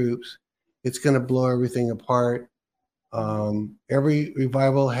religious groups. It's going to blow everything apart. Every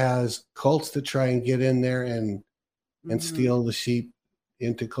revival has cults to try and get in there and steal the sheep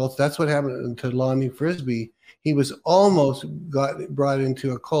into cults. That's what happened to Lonnie Frisbee. He was almost brought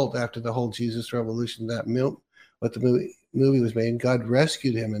into a cult after the whole Jesus Revolution, what the movie was made. God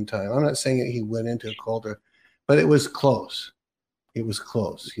rescued him in time. I'm not saying that he went into a cult, but it was close. It was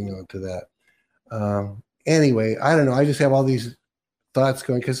close, to that. Anyway, I don't know. I just have all these thoughts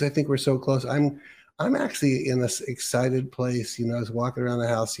going because I think we're so close. I'm actually in this excited place. I was walking around the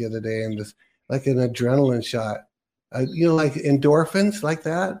house the other day and just like an adrenaline shot, like endorphins like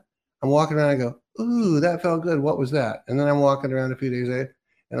that. I'm walking around and I go, ooh, that felt good. What was that? And then I'm walking around a few days later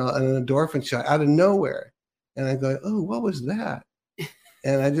and an endorphin shot out of nowhere. And I go, oh, what was that?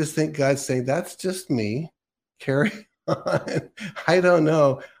 And I just think God's saying, that's just me. Carry on. I don't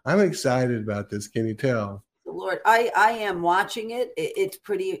know. I'm excited about this. Can you tell? Lord, I am watching it.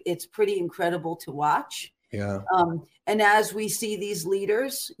 It's pretty incredible to watch. Yeah. And as we see these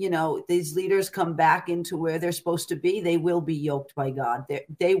leaders, these leaders come back into where they're supposed to be, they will be yoked by God.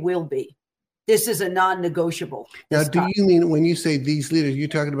 They will be. This is a non-negotiable. Now, do you mean when you say these leaders, you're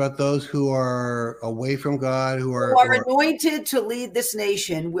talking about those who are away from God, who are anointed to lead this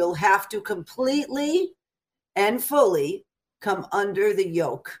nation, will have to completely and fully come under the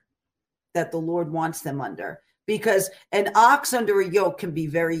yoke that the Lord wants them under? Because an ox under a yoke can be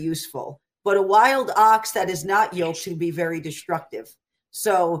very useful, but a wild ox that is not yoked can be very destructive.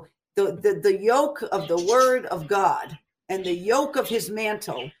 So the yoke of the word of God and the yoke of his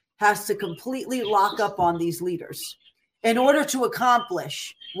mantle has to completely lock up on these leaders in order to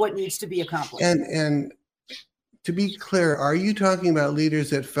accomplish what needs to be accomplished. And to be clear, are you talking about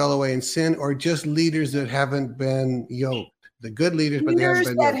leaders that fell away in sin, or just leaders that haven't been yoked? The good leaders, but they haven't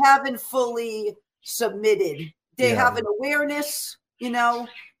been yoked. Haven't fully submitted They have an awareness,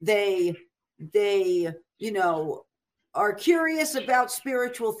 they, are curious about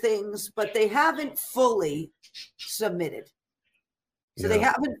spiritual things, but they haven't fully submitted. So they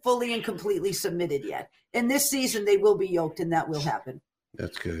haven't fully and completely submitted yet. In this season, they will be yoked, and that will happen.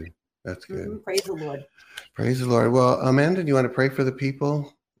 That's good. That's good. Mm-hmm. Praise the Lord. Praise the Lord. Well, Amanda, do you want to pray for the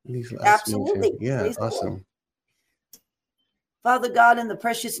people? Absolutely. Yeah, praise awesome. Father God, in the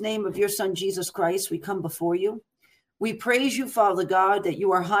precious name of your Son, Jesus Christ, we come before you. We praise you, Father God, that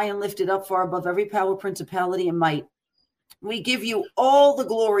you are high and lifted up far above every power, principality, and might. We give you all the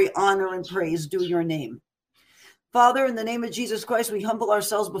glory, honor, and praise due your name. Father, in the name of Jesus Christ, we humble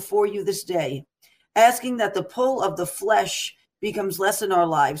ourselves before you this day, asking that the pull of the flesh becomes less in our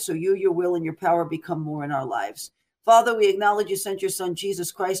lives, so you, your will, and your power become more in our lives. Father, we acknowledge you sent your Son,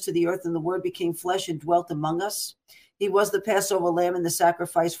 Jesus Christ, to the earth, and the Word became flesh and dwelt among us. He was the Passover lamb and the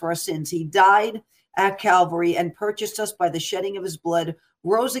sacrifice for our sins. He died at Calvary and purchased us by the shedding of his blood,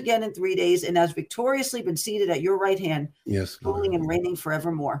 rose again in 3 days, and has victoriously been seated at your right hand, ruling and reigning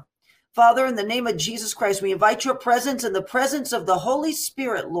forevermore. Father, in the name of Jesus Christ, we invite your presence and the presence of the Holy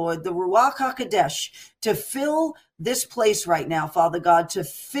Spirit, Lord, the Ruach HaKodesh, to fill this place right now, Father God, to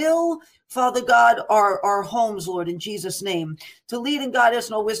fill, Father God, our homes, Lord, in Jesus' name, to lead and guide us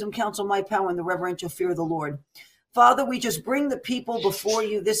in all wisdom, counsel, might, power, and the reverential fear of the Lord. Father, we just bring the people before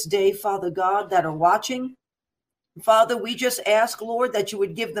you this day, Father God, that are watching. Father, we just ask, Lord, that you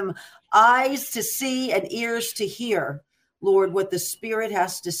would give them eyes to see and ears to hear, Lord, what the Spirit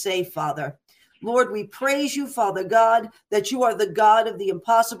has to say, Father. Lord, we praise you, Father God, that you are the God of the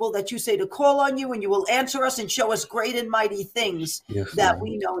impossible, that you say to call on you and you will answer us and show us great and mighty things that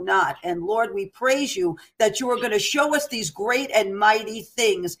we know not. And Lord, we praise you that you are going to show us these great and mighty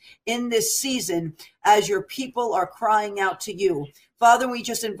things in this season as your people are crying out to you. Father, we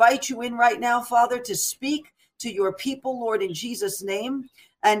just invite you in right now, Father, to speak to your people, Lord, in Jesus' name,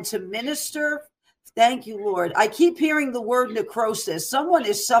 and to minister. Thank you, Lord. I keep hearing the word necrosis. Someone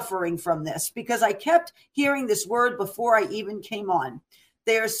is suffering from this because I kept hearing this word before I even came on.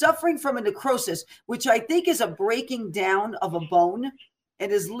 They are suffering from a necrosis, which I think is a breaking down of a bone.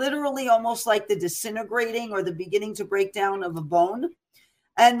 It is literally almost like the disintegrating or the beginning to break down of a bone.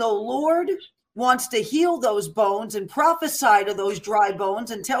 And the Lord wants to heal those bones and prophesy to those dry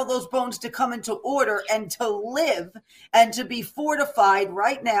bones and tell those bones to come into order and to live and to be fortified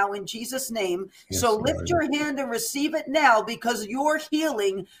right now in Jesus' name. So lift your hand and receive it now, because your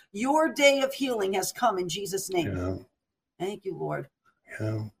healing, your day of healing has come in Jesus' name. Thank you, Lord.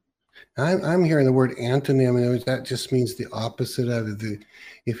 I'm hearing the word antonym, and that just means the opposite of it.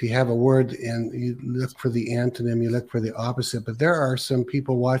 If you have a word and you look for the antonym, you look for the opposite. But there are some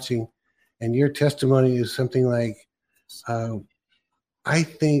people watching, and your testimony is something like, I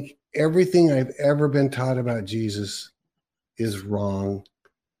think everything I've ever been taught about Jesus is wrong.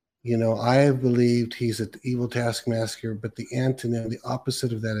 I have believed he's an evil taskmaster, but the antonym, the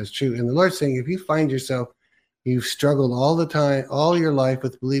opposite of that is true. And the Lord's saying, if you find yourself, you've struggled all the time, all your life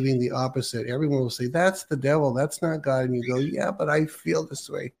with believing the opposite, everyone will say, that's the devil, that's not God. And you go, yeah, but I feel this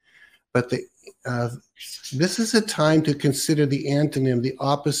way. But this is a time to consider the antonym, the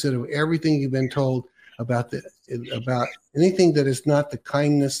opposite of everything you've been told about anything that is not the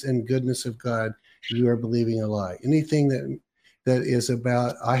kindness and goodness of God. You are believing a lie. Anything that is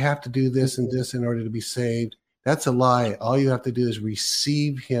about, I have to do this and this in order to be saved, that's a lie. All you have to do is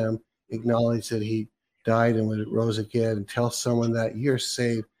receive him, acknowledge that he died and rose again, and tell someone that you're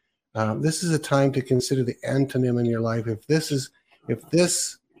saved. This is a time to consider the antonym in your life. If this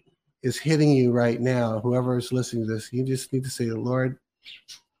is hitting you right now, whoever is listening to this, you just need to say, Lord,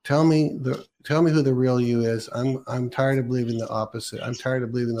 tell me who the real you is. I'm tired of believing the opposite. I'm tired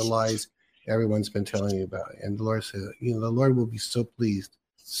of believing the lies everyone's been telling you about. And the Lord said, the Lord will be so pleased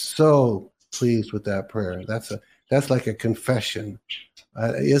with that prayer. That's like a confession.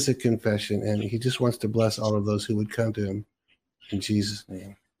 It is a confession, and he just wants to bless all of those who would come to him in Jesus'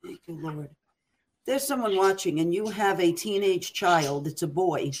 name. Thank you, Lord. There's someone watching, and you have a teenage child, it's a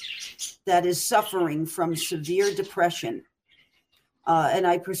boy, that is suffering from severe depression. And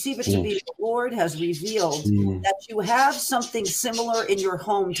I perceive it to be the Lord has revealed that you have something similar in your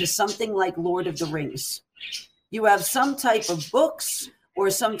home to something like Lord of the Rings. You have some type of books or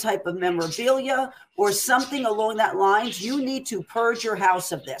some type of memorabilia or something along that lines. You need to purge your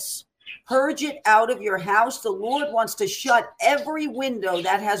house of this. Purge it out of your house. The Lord wants to shut every window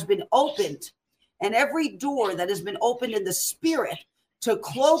that has been opened and every door that has been opened in the spirit to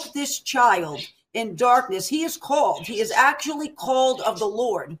cloak this child in darkness. He is actually called of the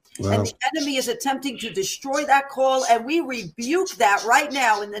Lord. Wow. And the enemy is attempting to destroy that call. And we rebuke that right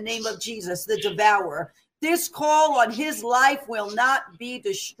now in the name of Jesus, the devourer. This call on his life will not be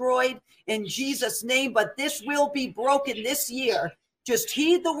destroyed in Jesus' name, but this will be broken this year. Just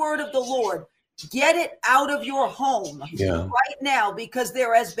heed the word of the Lord. Get it out of your home right now, because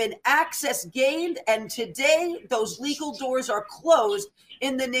there has been access gained, and today those legal doors are closed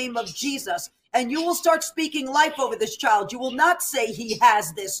in the name of Jesus. And you will start speaking life over this child. You will not say he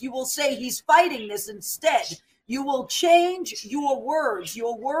has this. You will say he's fighting this instead. You will change your words.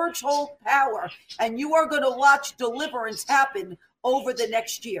 Your words hold power, and you are going to watch deliverance happen over the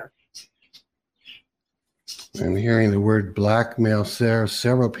next year. I'm hearing the word blackmail. There are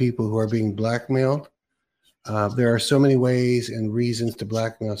several people who are being blackmailed. There are so many ways and reasons to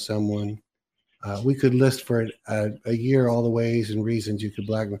blackmail someone. We could list for a year all the ways and reasons you could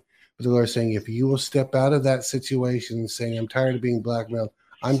blackmail. But the Lord is saying, if you will step out of that situation saying, I'm tired of being blackmailed,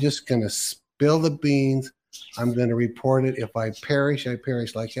 I'm just going to spill the beans. I'm going to report it. If I perish, I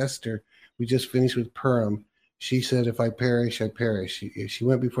perish. Like Esther, we just finished with Purim. She said, if I perish, I perish. She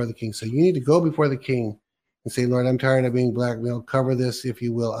went before the king. So you need to go before the king and say, Lord, I'm tired of being blackmailed. Cover this, if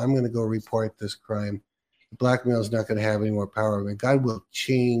you will. I'm going to go report this crime. Blackmail is not going to have any more power over me. God will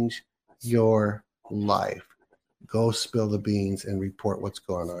change your life. Go spill the beans and report what's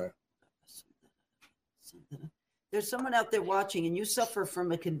going on. There's someone out there watching, and you suffer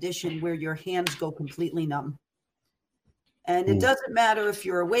from a condition where your hands go completely numb. And it doesn't matter if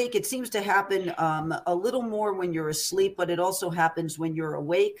you're awake. It seems to happen a little more when you're asleep, but it also happens when you're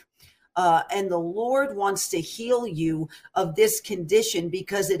awake. And the Lord wants to heal you of this condition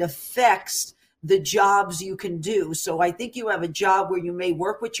because it affects the jobs you can do. So I think you have a job where you may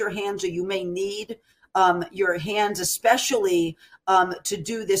work with your hands, or you may need your hands, especially to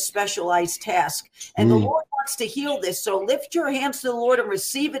do this specialized task. And the Lord wants to heal this. So lift your hands to the Lord and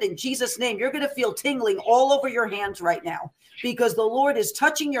receive it in Jesus' name. You're going to feel tingling all over your hands right now, because the Lord is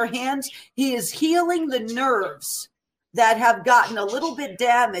touching your hands. He is healing the nerves that have gotten a little bit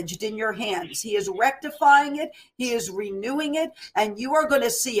damaged in your hands. He is rectifying it. He is renewing it. And you are going to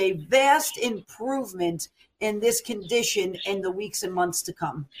see a vast improvement in this condition in the weeks and months to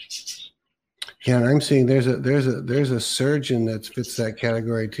come. Yeah, and I'm seeing there's a surgeon that fits that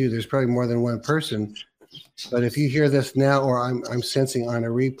category too. There's probably more than one person. But if you hear this now, or I'm sensing on a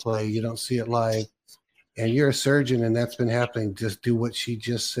replay, you don't see it live, and you're a surgeon and that's been happening, just do what she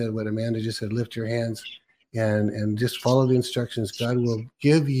just said, what Amanda just said, lift your hands and just follow the instructions. God will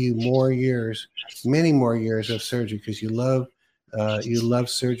give you more years, many more years of surgery, because you love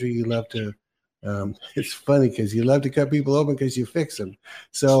surgery. You love to, it's funny because you love to cut people open because you fix them.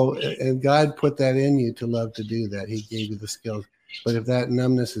 So, and God put that in you to love to do that. He gave you the skills. But if that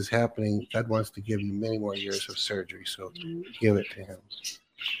numbness is happening, God wants to give you many more years of surgery. So give it to him.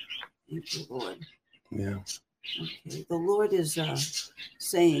 Thank you, Lord. Yeah. Okay. The Lord is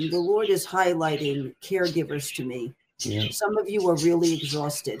saying, the Lord is highlighting caregivers to me. Yeah. Some of you are really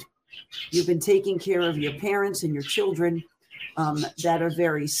exhausted. You've been taking care of your parents and your children that are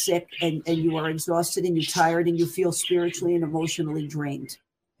very sick, and you are exhausted and you're tired and you feel spiritually and emotionally drained.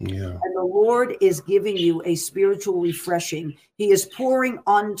 Yeah. And the Lord is giving you a spiritual refreshing. He is pouring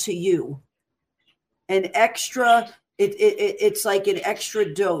onto you an extra, it's like an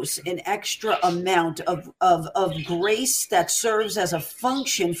extra dose, an extra amount of grace that serves as a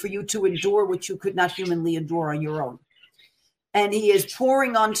function for you to endure what you could not humanly endure on your own. And he is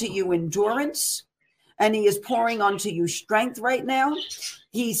pouring onto you endurance, and he is pouring onto you strength right now.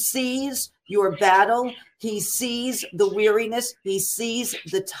 He sees your battle. He sees the weariness. He sees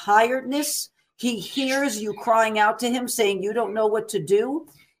the tiredness. He hears you crying out to him, saying you don't know what to do.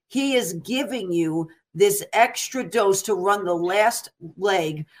 He is giving you this extra dose to run the last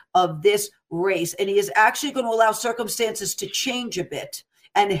leg of this race. And he is actually going to allow circumstances to change a bit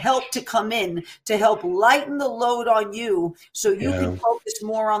and help to come in to help lighten the load on you, so you can focus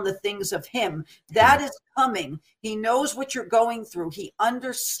more on the things of him. That is coming. He knows what you're going through. He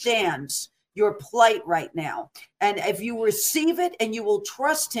understands your plight right now. And if you receive it and you will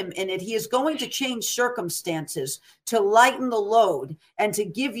trust him in it, he is going to change circumstances to lighten the load and to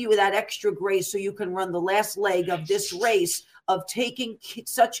give you that extra grace so you can run the last leg of this race of taking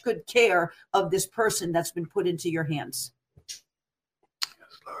such good care of this person that's been put into your hands.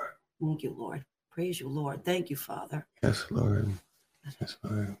 Thank you, Lord. Praise you, Lord. Thank you, Father. Yes, Lord. Yes,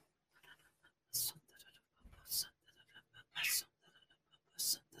 Lord.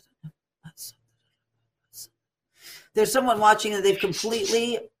 There's someone watching and they've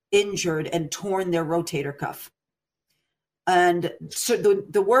completely injured and torn their rotator cuff. And so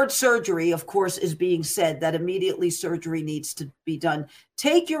the word surgery, of course, is being said that immediately surgery needs to be done.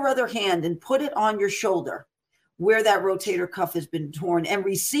 Take your other hand and put it on your shoulder where that rotator cuff has been torn, and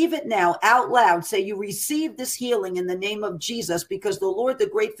receive it now out loud. Say you receive this healing in the name of Jesus, because the Lord, the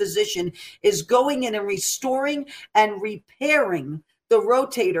great physician, is going in and restoring and repairing the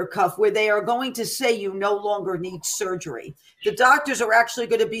rotator cuff, where they are going to say you no longer need surgery. The doctors are actually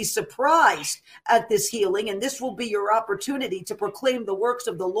going to be surprised at this healing, and this will be your opportunity to proclaim the works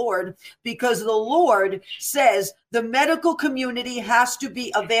of the Lord, because the Lord says the medical community has to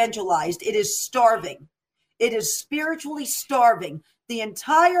be evangelized. It is starving. It is spiritually starving. The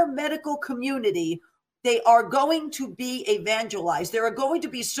entire medical community, they are going to be evangelized. There are going to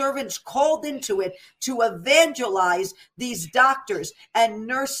be servants called into it to evangelize these doctors and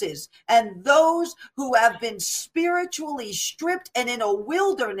nurses and those who have been spiritually stripped and in a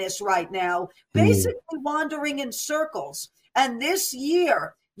wilderness right now, basically wandering in circles. And this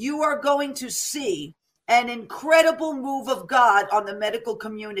year, you are going to see an incredible move of God on the medical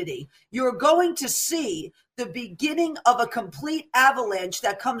community. You're going to see the beginning of a complete avalanche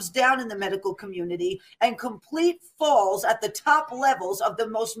that comes down in the medical community, and complete falls at the top levels of the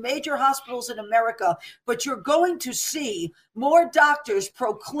most major hospitals in America. But you're going to see more doctors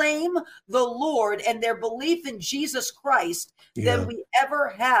proclaim the Lord and their belief in Jesus Christ than we ever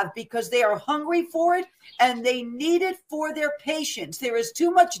have, because they are hungry for it and they need it for their patients. There is too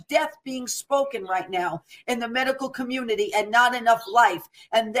much death being spoken right now in the medical community and not enough life.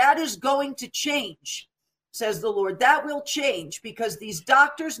 And that is going to change, says the Lord. That will change, because these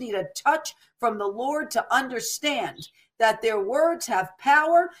doctors need a touch from the Lord to understand that their words have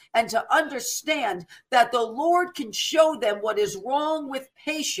power, and to understand that the Lord can show them what is wrong with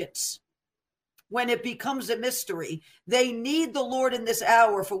patients when it becomes a mystery. They need the Lord in this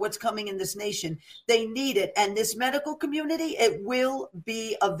hour for what's coming in this nation. They need it. And this medical community, it will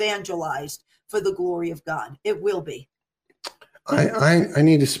be evangelized for the glory of God. It will be. I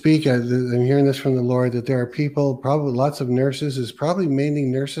need to speak. I'm hearing this from the Lord, that there are people, probably lots of nurses, is probably mainly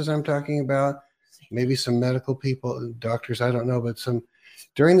nurses I'm talking about, maybe some medical people, doctors, I don't know, but some,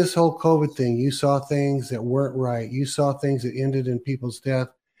 during this whole COVID thing, you saw things that weren't right. You saw things that ended in people's death,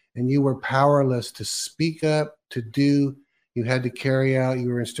 and you were powerless to speak up, to do. You had to carry out, you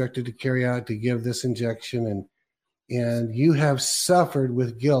were instructed to carry out, to give this injection, and you have suffered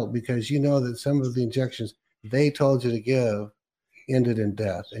with guilt, because you know that some of the injections they told you to give ended in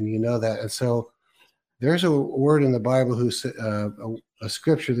death, and you know that. And so there's a word in the Bible, a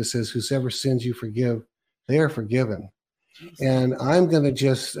scripture that says, whosoever sins you forgive, they are forgiven. And I'm going to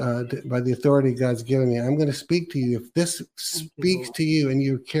just, by the authority God's given me, I'm going to speak to you. If this speaks to you and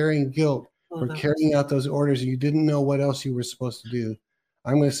you're carrying guilt for carrying out those orders and you didn't know what else you were supposed to do,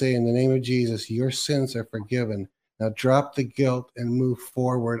 I'm going to say, in the name of Jesus, your sins are forgiven. Now drop the guilt and move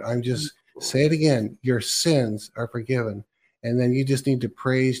forward. I'm just, say it again, your sins are forgiven. And then you just need to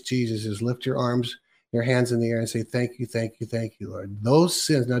praise Jesus. Just lift your arms, your hands in the air, and say, thank you, thank you, thank you, Lord. Those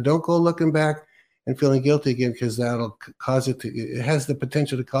sins. Now don't go looking back and feeling guilty again, because that'll cause it has the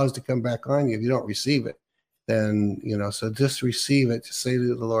potential to cause to come back on you if you don't receive it. Then, so just receive it. Just say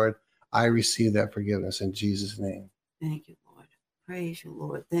to the Lord, I receive that forgiveness in Jesus' name. Thank you, Lord. Praise you,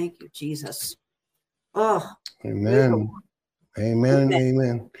 Lord. Thank you, Jesus. Oh, amen. Amen.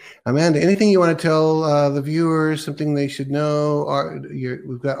 Amen. Amanda, anything you want to tell the viewers, something they should know?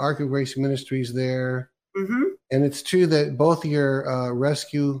 We've got Ark of Grace Ministries there. Mm-hmm. And it's true that both your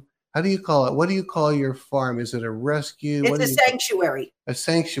rescue, how do you call it? What do you call your farm? Is it a rescue? It's a sanctuary. A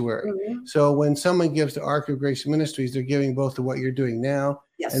sanctuary. Mm-hmm. So when someone gives to Ark of Grace Ministries, they're giving both to what you're doing now,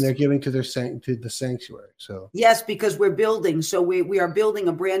 yes, and they're giving to the sanctuary. So yes, because we're building. So we are building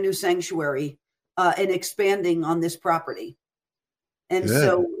a brand new sanctuary and expanding on this property. And good.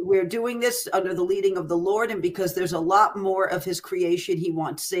 So we're doing this under the leading of the Lord, and because there's a lot more of his creation he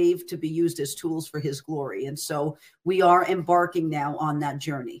wants saved to be used as tools for his glory. And so we are embarking now on that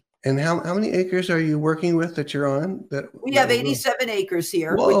journey. And how many acres are you working with that you're on? We have 87 acres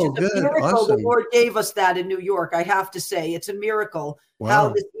here, whoa, which is a miracle. Awesome. The Lord gave us that in New York. I have to say, it's a miracle how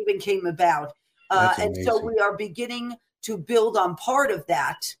this even came about. And so we are beginning to build on part of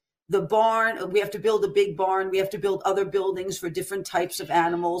that. The barn, we have to build a big barn. We have to build other buildings for different types of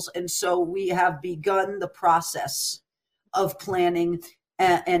animals. And so we have begun the process of planning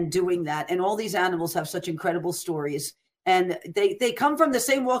and doing that. And all these animals have such incredible stories. And they come from the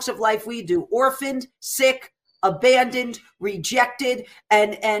same walks of life we do: orphaned, sick, abandoned, rejected,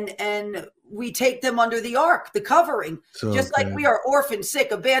 and we take them under the ark, the covering. So, just like we are orphaned,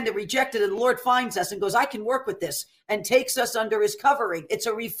 sick, abandoned, rejected, and the Lord finds us and goes, I can work with this, and takes us under his covering. It's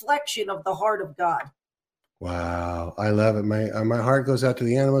a reflection of the heart of God. Wow, I love it. My heart goes out to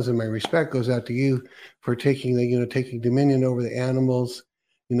the animals, and my respect goes out to you for taking dominion over the animals.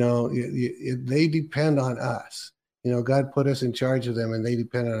 they depend on us. God put us in charge of them, and they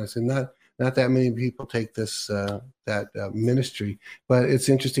depend on us. And not that many people take this ministry, but it's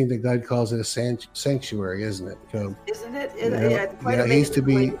interesting that God calls it a sanctuary, isn't it? So, isn't it?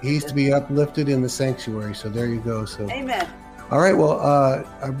 He's to be uplifted in the sanctuary. So there you go. So amen. All right. Well, I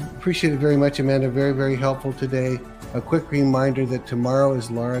appreciate it very much, Amanda. Very, very helpful today. A quick reminder that tomorrow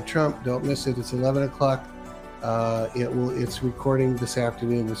is Laura Trump. Don't miss it. It's 11 o'clock. It's recording this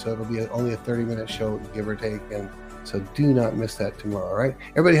afternoon, so it'll be only a 30-minute show, give or take. And so do not miss that tomorrow. All right.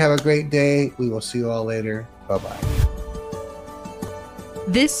 Everybody have a great day. We will see you all later. Bye-bye.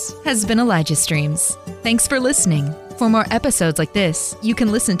 This has been Elijah Streams. Thanks for listening. For more episodes like this, you can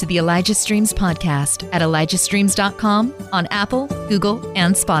listen to the Elijah Streams podcast at ElijahStreams.com on Apple, Google,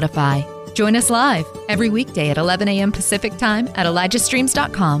 and Spotify. Join us live every weekday at 11 a.m. Pacific Time at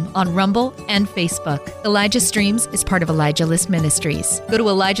ElijahStreams.com on Rumble and Facebook. Elijah Streams is part of Elijah List Ministries. Go to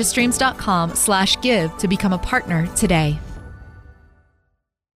ElijahStreams.com/give to become a partner today.